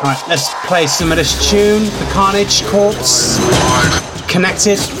 Alright, let's play some of this tune. The Carnage Corpse.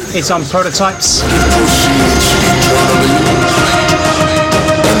 Connected. It's on Prototypes.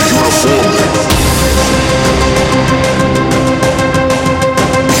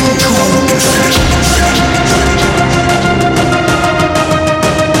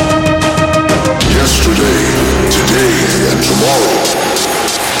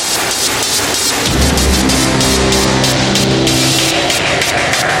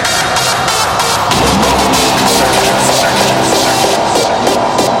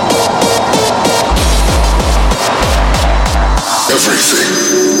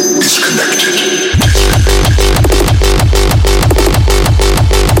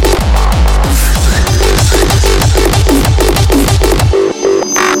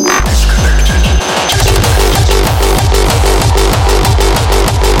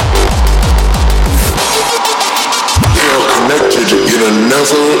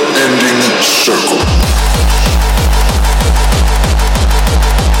 never-ending circle.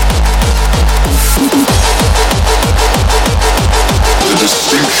 The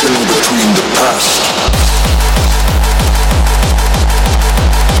distinction between the past.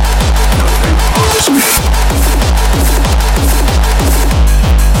 Nothing harms me.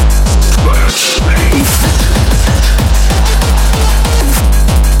 But pain.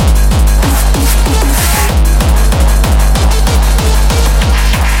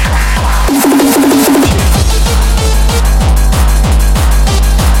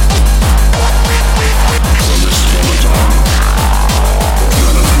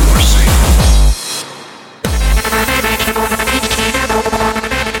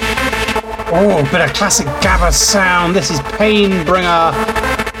 Oh, bit of classic Gabba sound. This is Painbringer.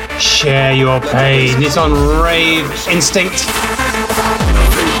 Share your pain. It's on Rave Instinct.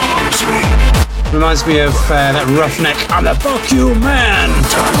 Reminds me of that Roughneck. I'm the fuck you man.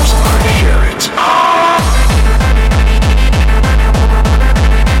 Sometimes I share it.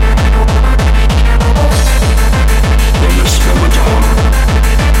 From this moment on,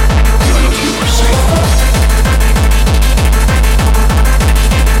 none of you are safe.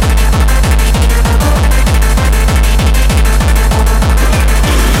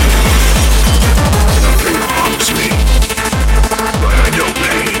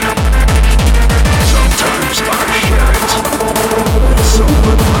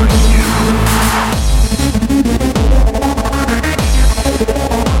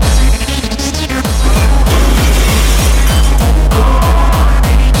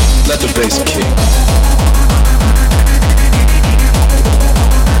 Let the bass kick.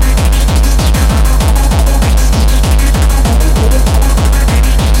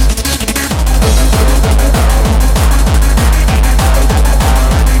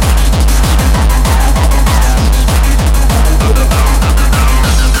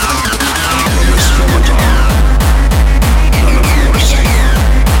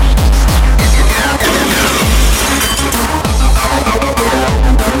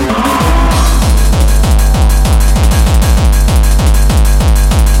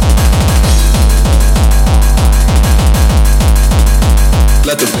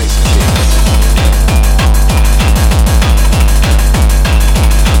 Let the bass kick.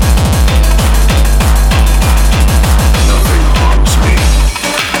 Nothing harms me.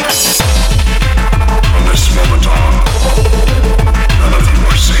 From this moment on, none of you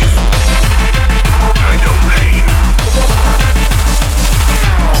are safe. I know pain.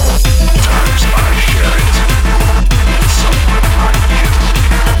 Times I share it with someone like you.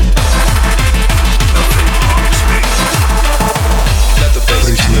 Nothing harms me.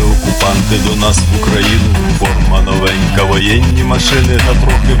 Прийшли окупанти до нас в Україну, форма новенька, воєнні машини, та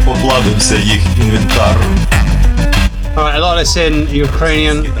трохи поплавився їх інвентар. Alright, a lot of this in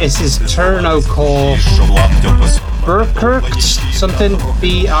Ukrainian. This is Ternokor Breakcore, something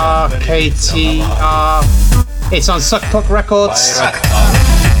B-R-K-T-R. It's on Suckpuck Records.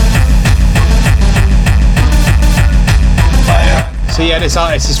 So yeah, this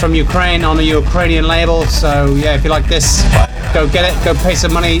artist is from Ukraine on a Ukrainian label. So yeah, if you like this, go get it, go pay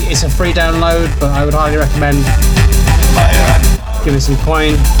some money. It's a free download, but I would highly recommend Give it some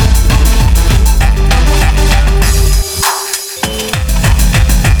coin.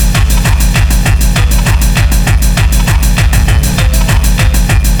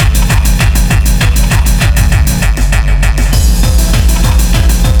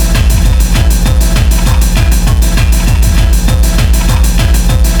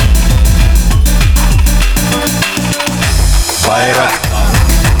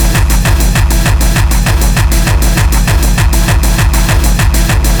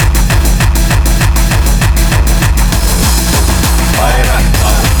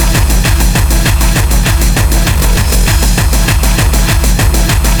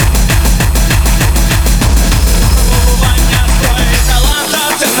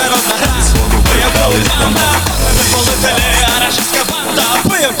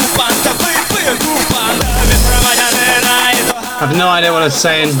 I have no idea what I was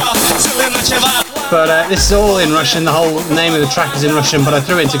saying, but this is all in Russian. The whole name of the track is in Russian, but I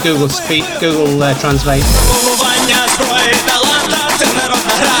threw it into Google Translate.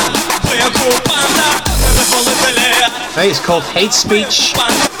 It's called Hate Speech,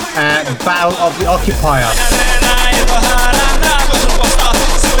 Battle of the Occupier.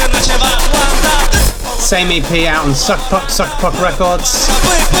 Same EP out on Suck Puck Records.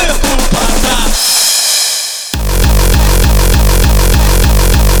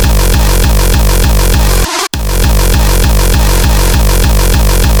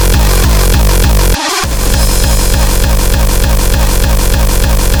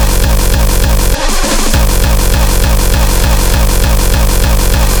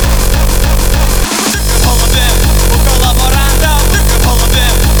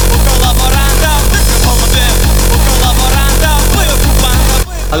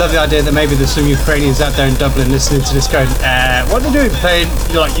 I love the idea that maybe there's some Ukrainians out there in Dublin listening to this going, what are they doing? Playing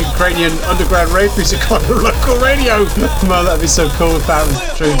like Ukrainian underground rave music on the local radio? Well, that'd be so cool if that was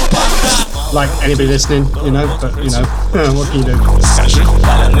true. Like anybody listening, you know, but you know, what can you do?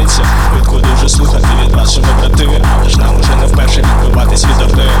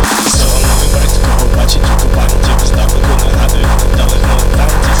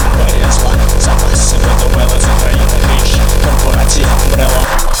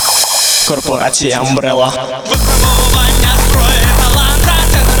 Корпорація Umbrella.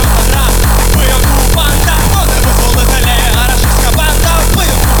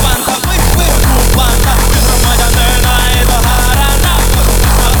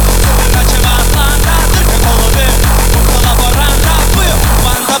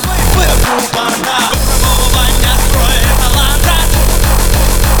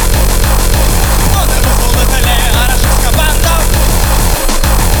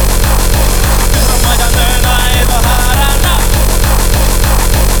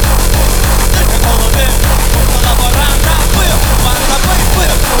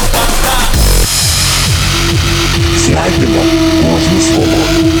 Знайдемо кожну свого,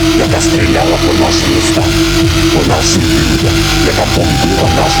 яка стріляла по нашим містам, по нашим людям, яка бомбила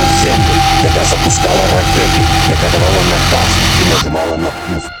нашу землю, яка запускала ракети, яка давала наказ і нажимала на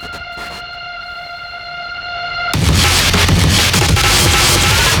пуск.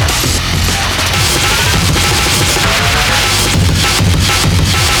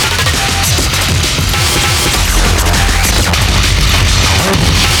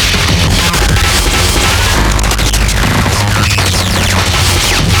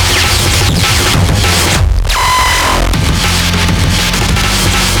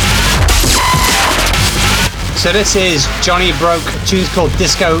 So this is Johnny Broke, a tune's called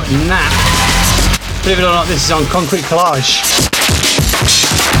Disco Nap. Believe it or not, this is on Concrete Collage.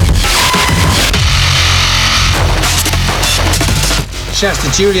 Shouts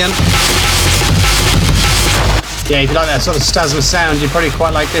to Julian. Yeah, if you like that sort of Sesame sound, you probably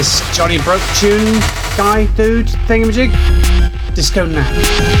quite like this Johnny Broke tune guy, dude, thingamajig. Disco Nap.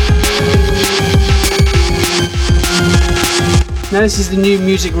 Now this is the new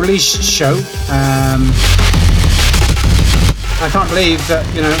music release show. I can't believe that,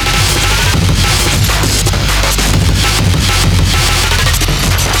 you know,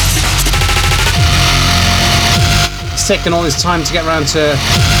 it's taken all this time to get around to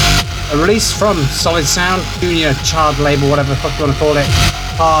a release from Solid Sound, Junior Child label, whatever the fuck you want to call it,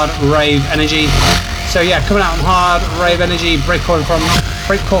 Hard Rave Energy. So yeah, coming out on Hard Rave Energy, Breakcore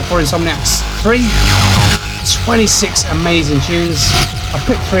for Insomniacs 3. 26 amazing tunes. I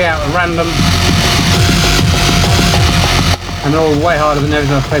picked 3 out at random. And they're all way harder than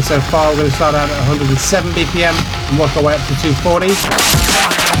everything I've played so far. We're going to start out at 107 BPM and work our way up to 240.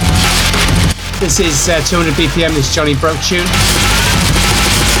 This is 200 BPM, this Johnny Broke tune.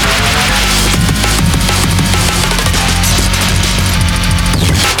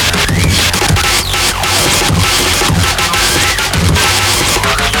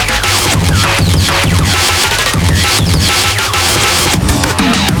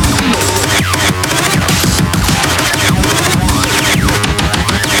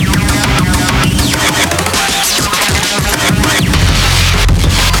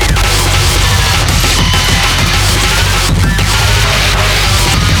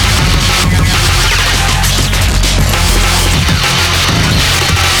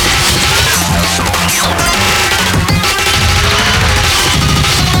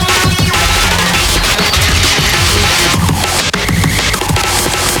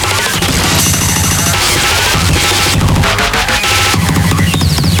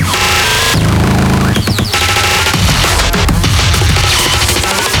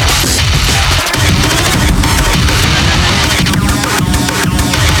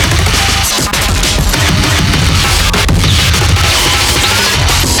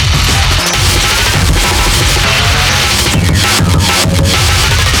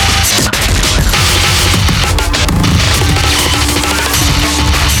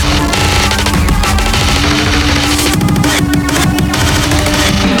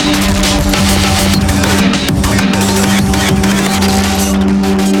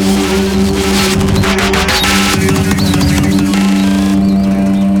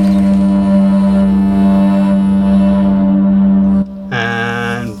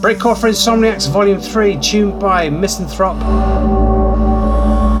 Breakcore for Insomniacs Volume 3, tuned by Misanthrope.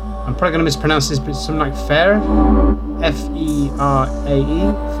 I'm probably going to mispronounce this, but something like Fair. F-E-R-A-E.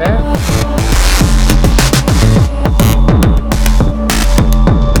 Fair.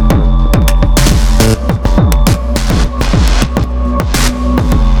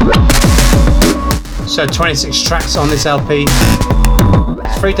 So 26 tracks on this LP.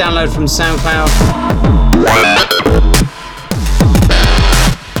 It's free download from SoundCloud.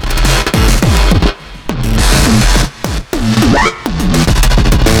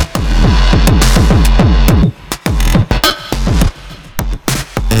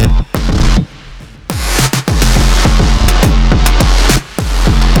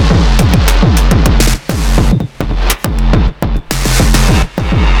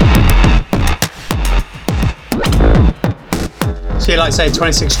 Like I say,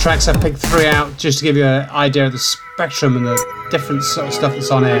 26 tracks. I picked 3 out just to give you an idea of the spectrum and the different sort of stuff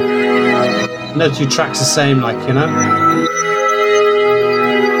that's on here. No 2 tracks the same, like, you know.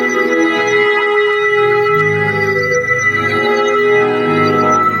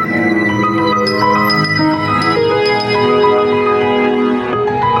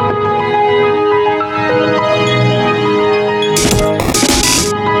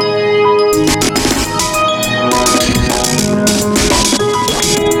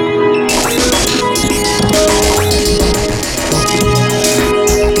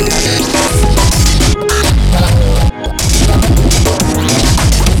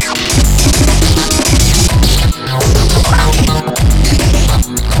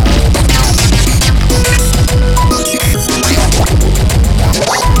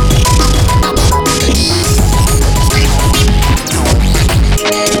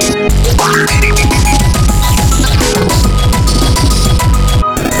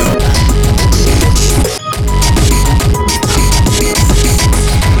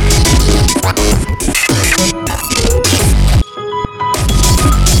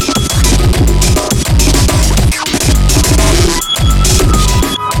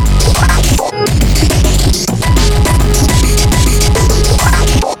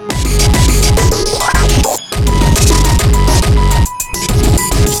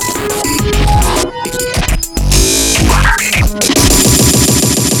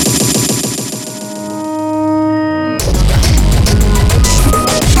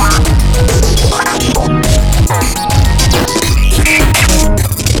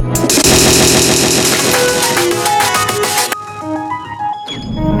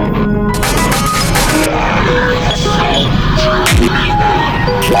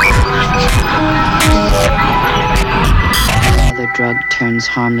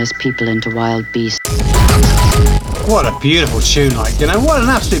 Harmless people into wild beasts. What a beautiful tune, like, you know, what an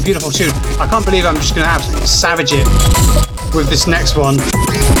absolute beautiful tune. I can't believe I'm just going to absolutely savage it with this next one.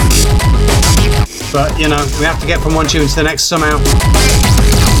 But, you know, we have to get from one tune to the next somehow.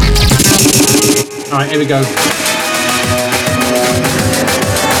 Alright, here we go.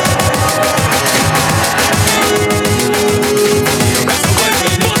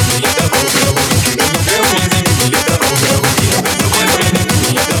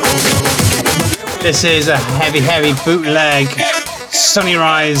 This is a heavy, heavy bootleg.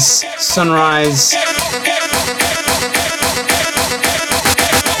 Sunrise.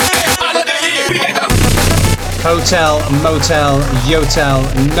 Hotel, Motel, Yotel,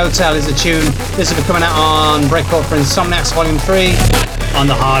 Notel is a tune. This will be coming out on Breakcore for Insomniacs Volume 3 on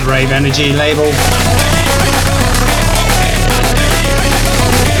the Hard Rave Energy label.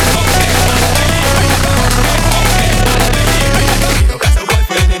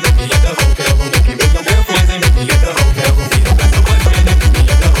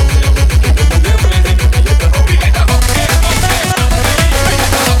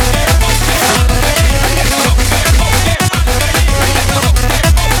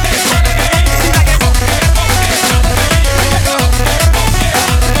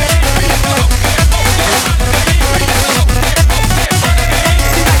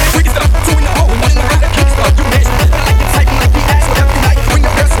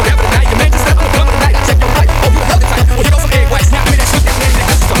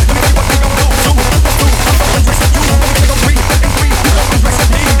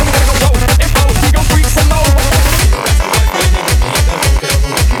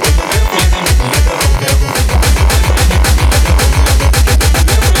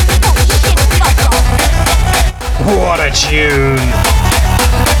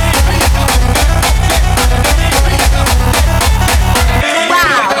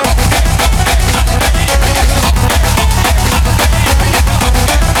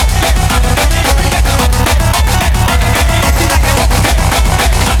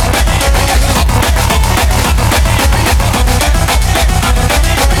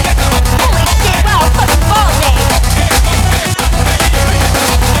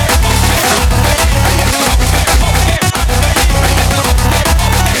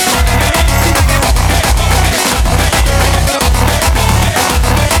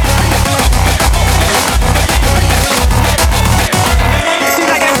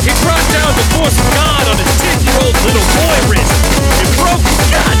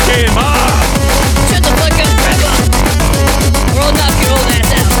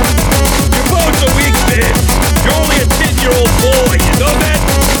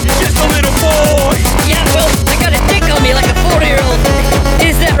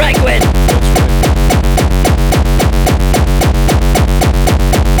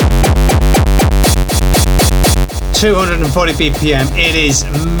 240 BPM. It is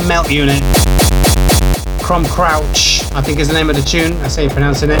Melt Unit. Crom Crouch, I think is the name of the tune. That's how you're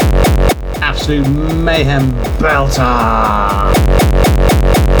pronouncing it. Absolute mayhem belter.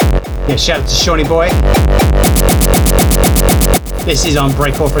 Yeah, shout out to Shawnee Boy. This is on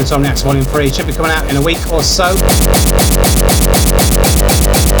Breakcore for Insomniacs Volume 3. Should be coming out in a week or so.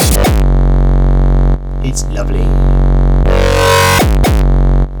 It's lovely.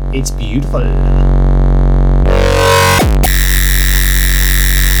 It's beautiful.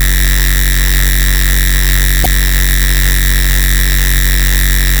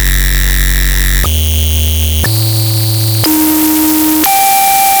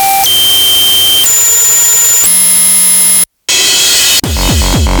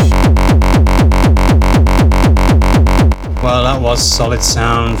 Well, that was solid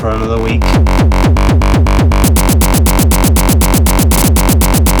sound for another week.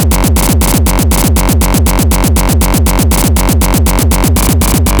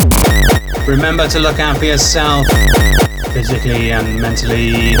 Remember to look out for yourself, physically and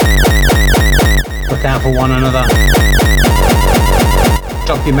mentally. Look out for one another.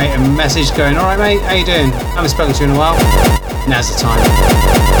 Drop your mate a message going, alright mate, how you doing? Haven't spoken to you in a while. Now's the time.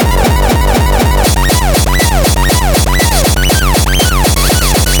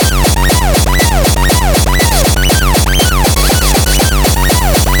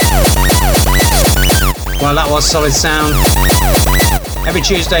 Well, that was solid sound. Every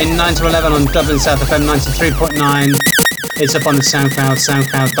Tuesday, 9 to 11 on Dublin South FM 93.9. It's up on the SoundCloud,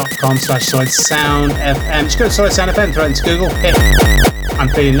 soundcloud.com/solidsoundfm. Just go to Solid Sound FM, throw it into Google, hit. I'm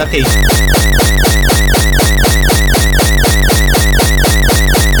feeling lucky.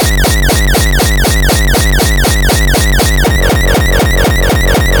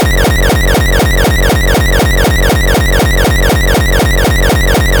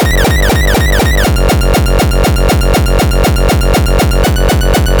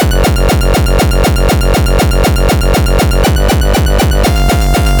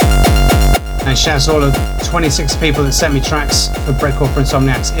 And shouts to all of 26 people that sent me tracks for Breakcore for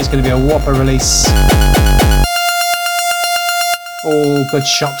Insomniacs. It's going to be a whopper release. All good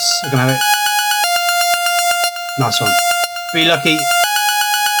shops are going to have it. Nice one. Be lucky.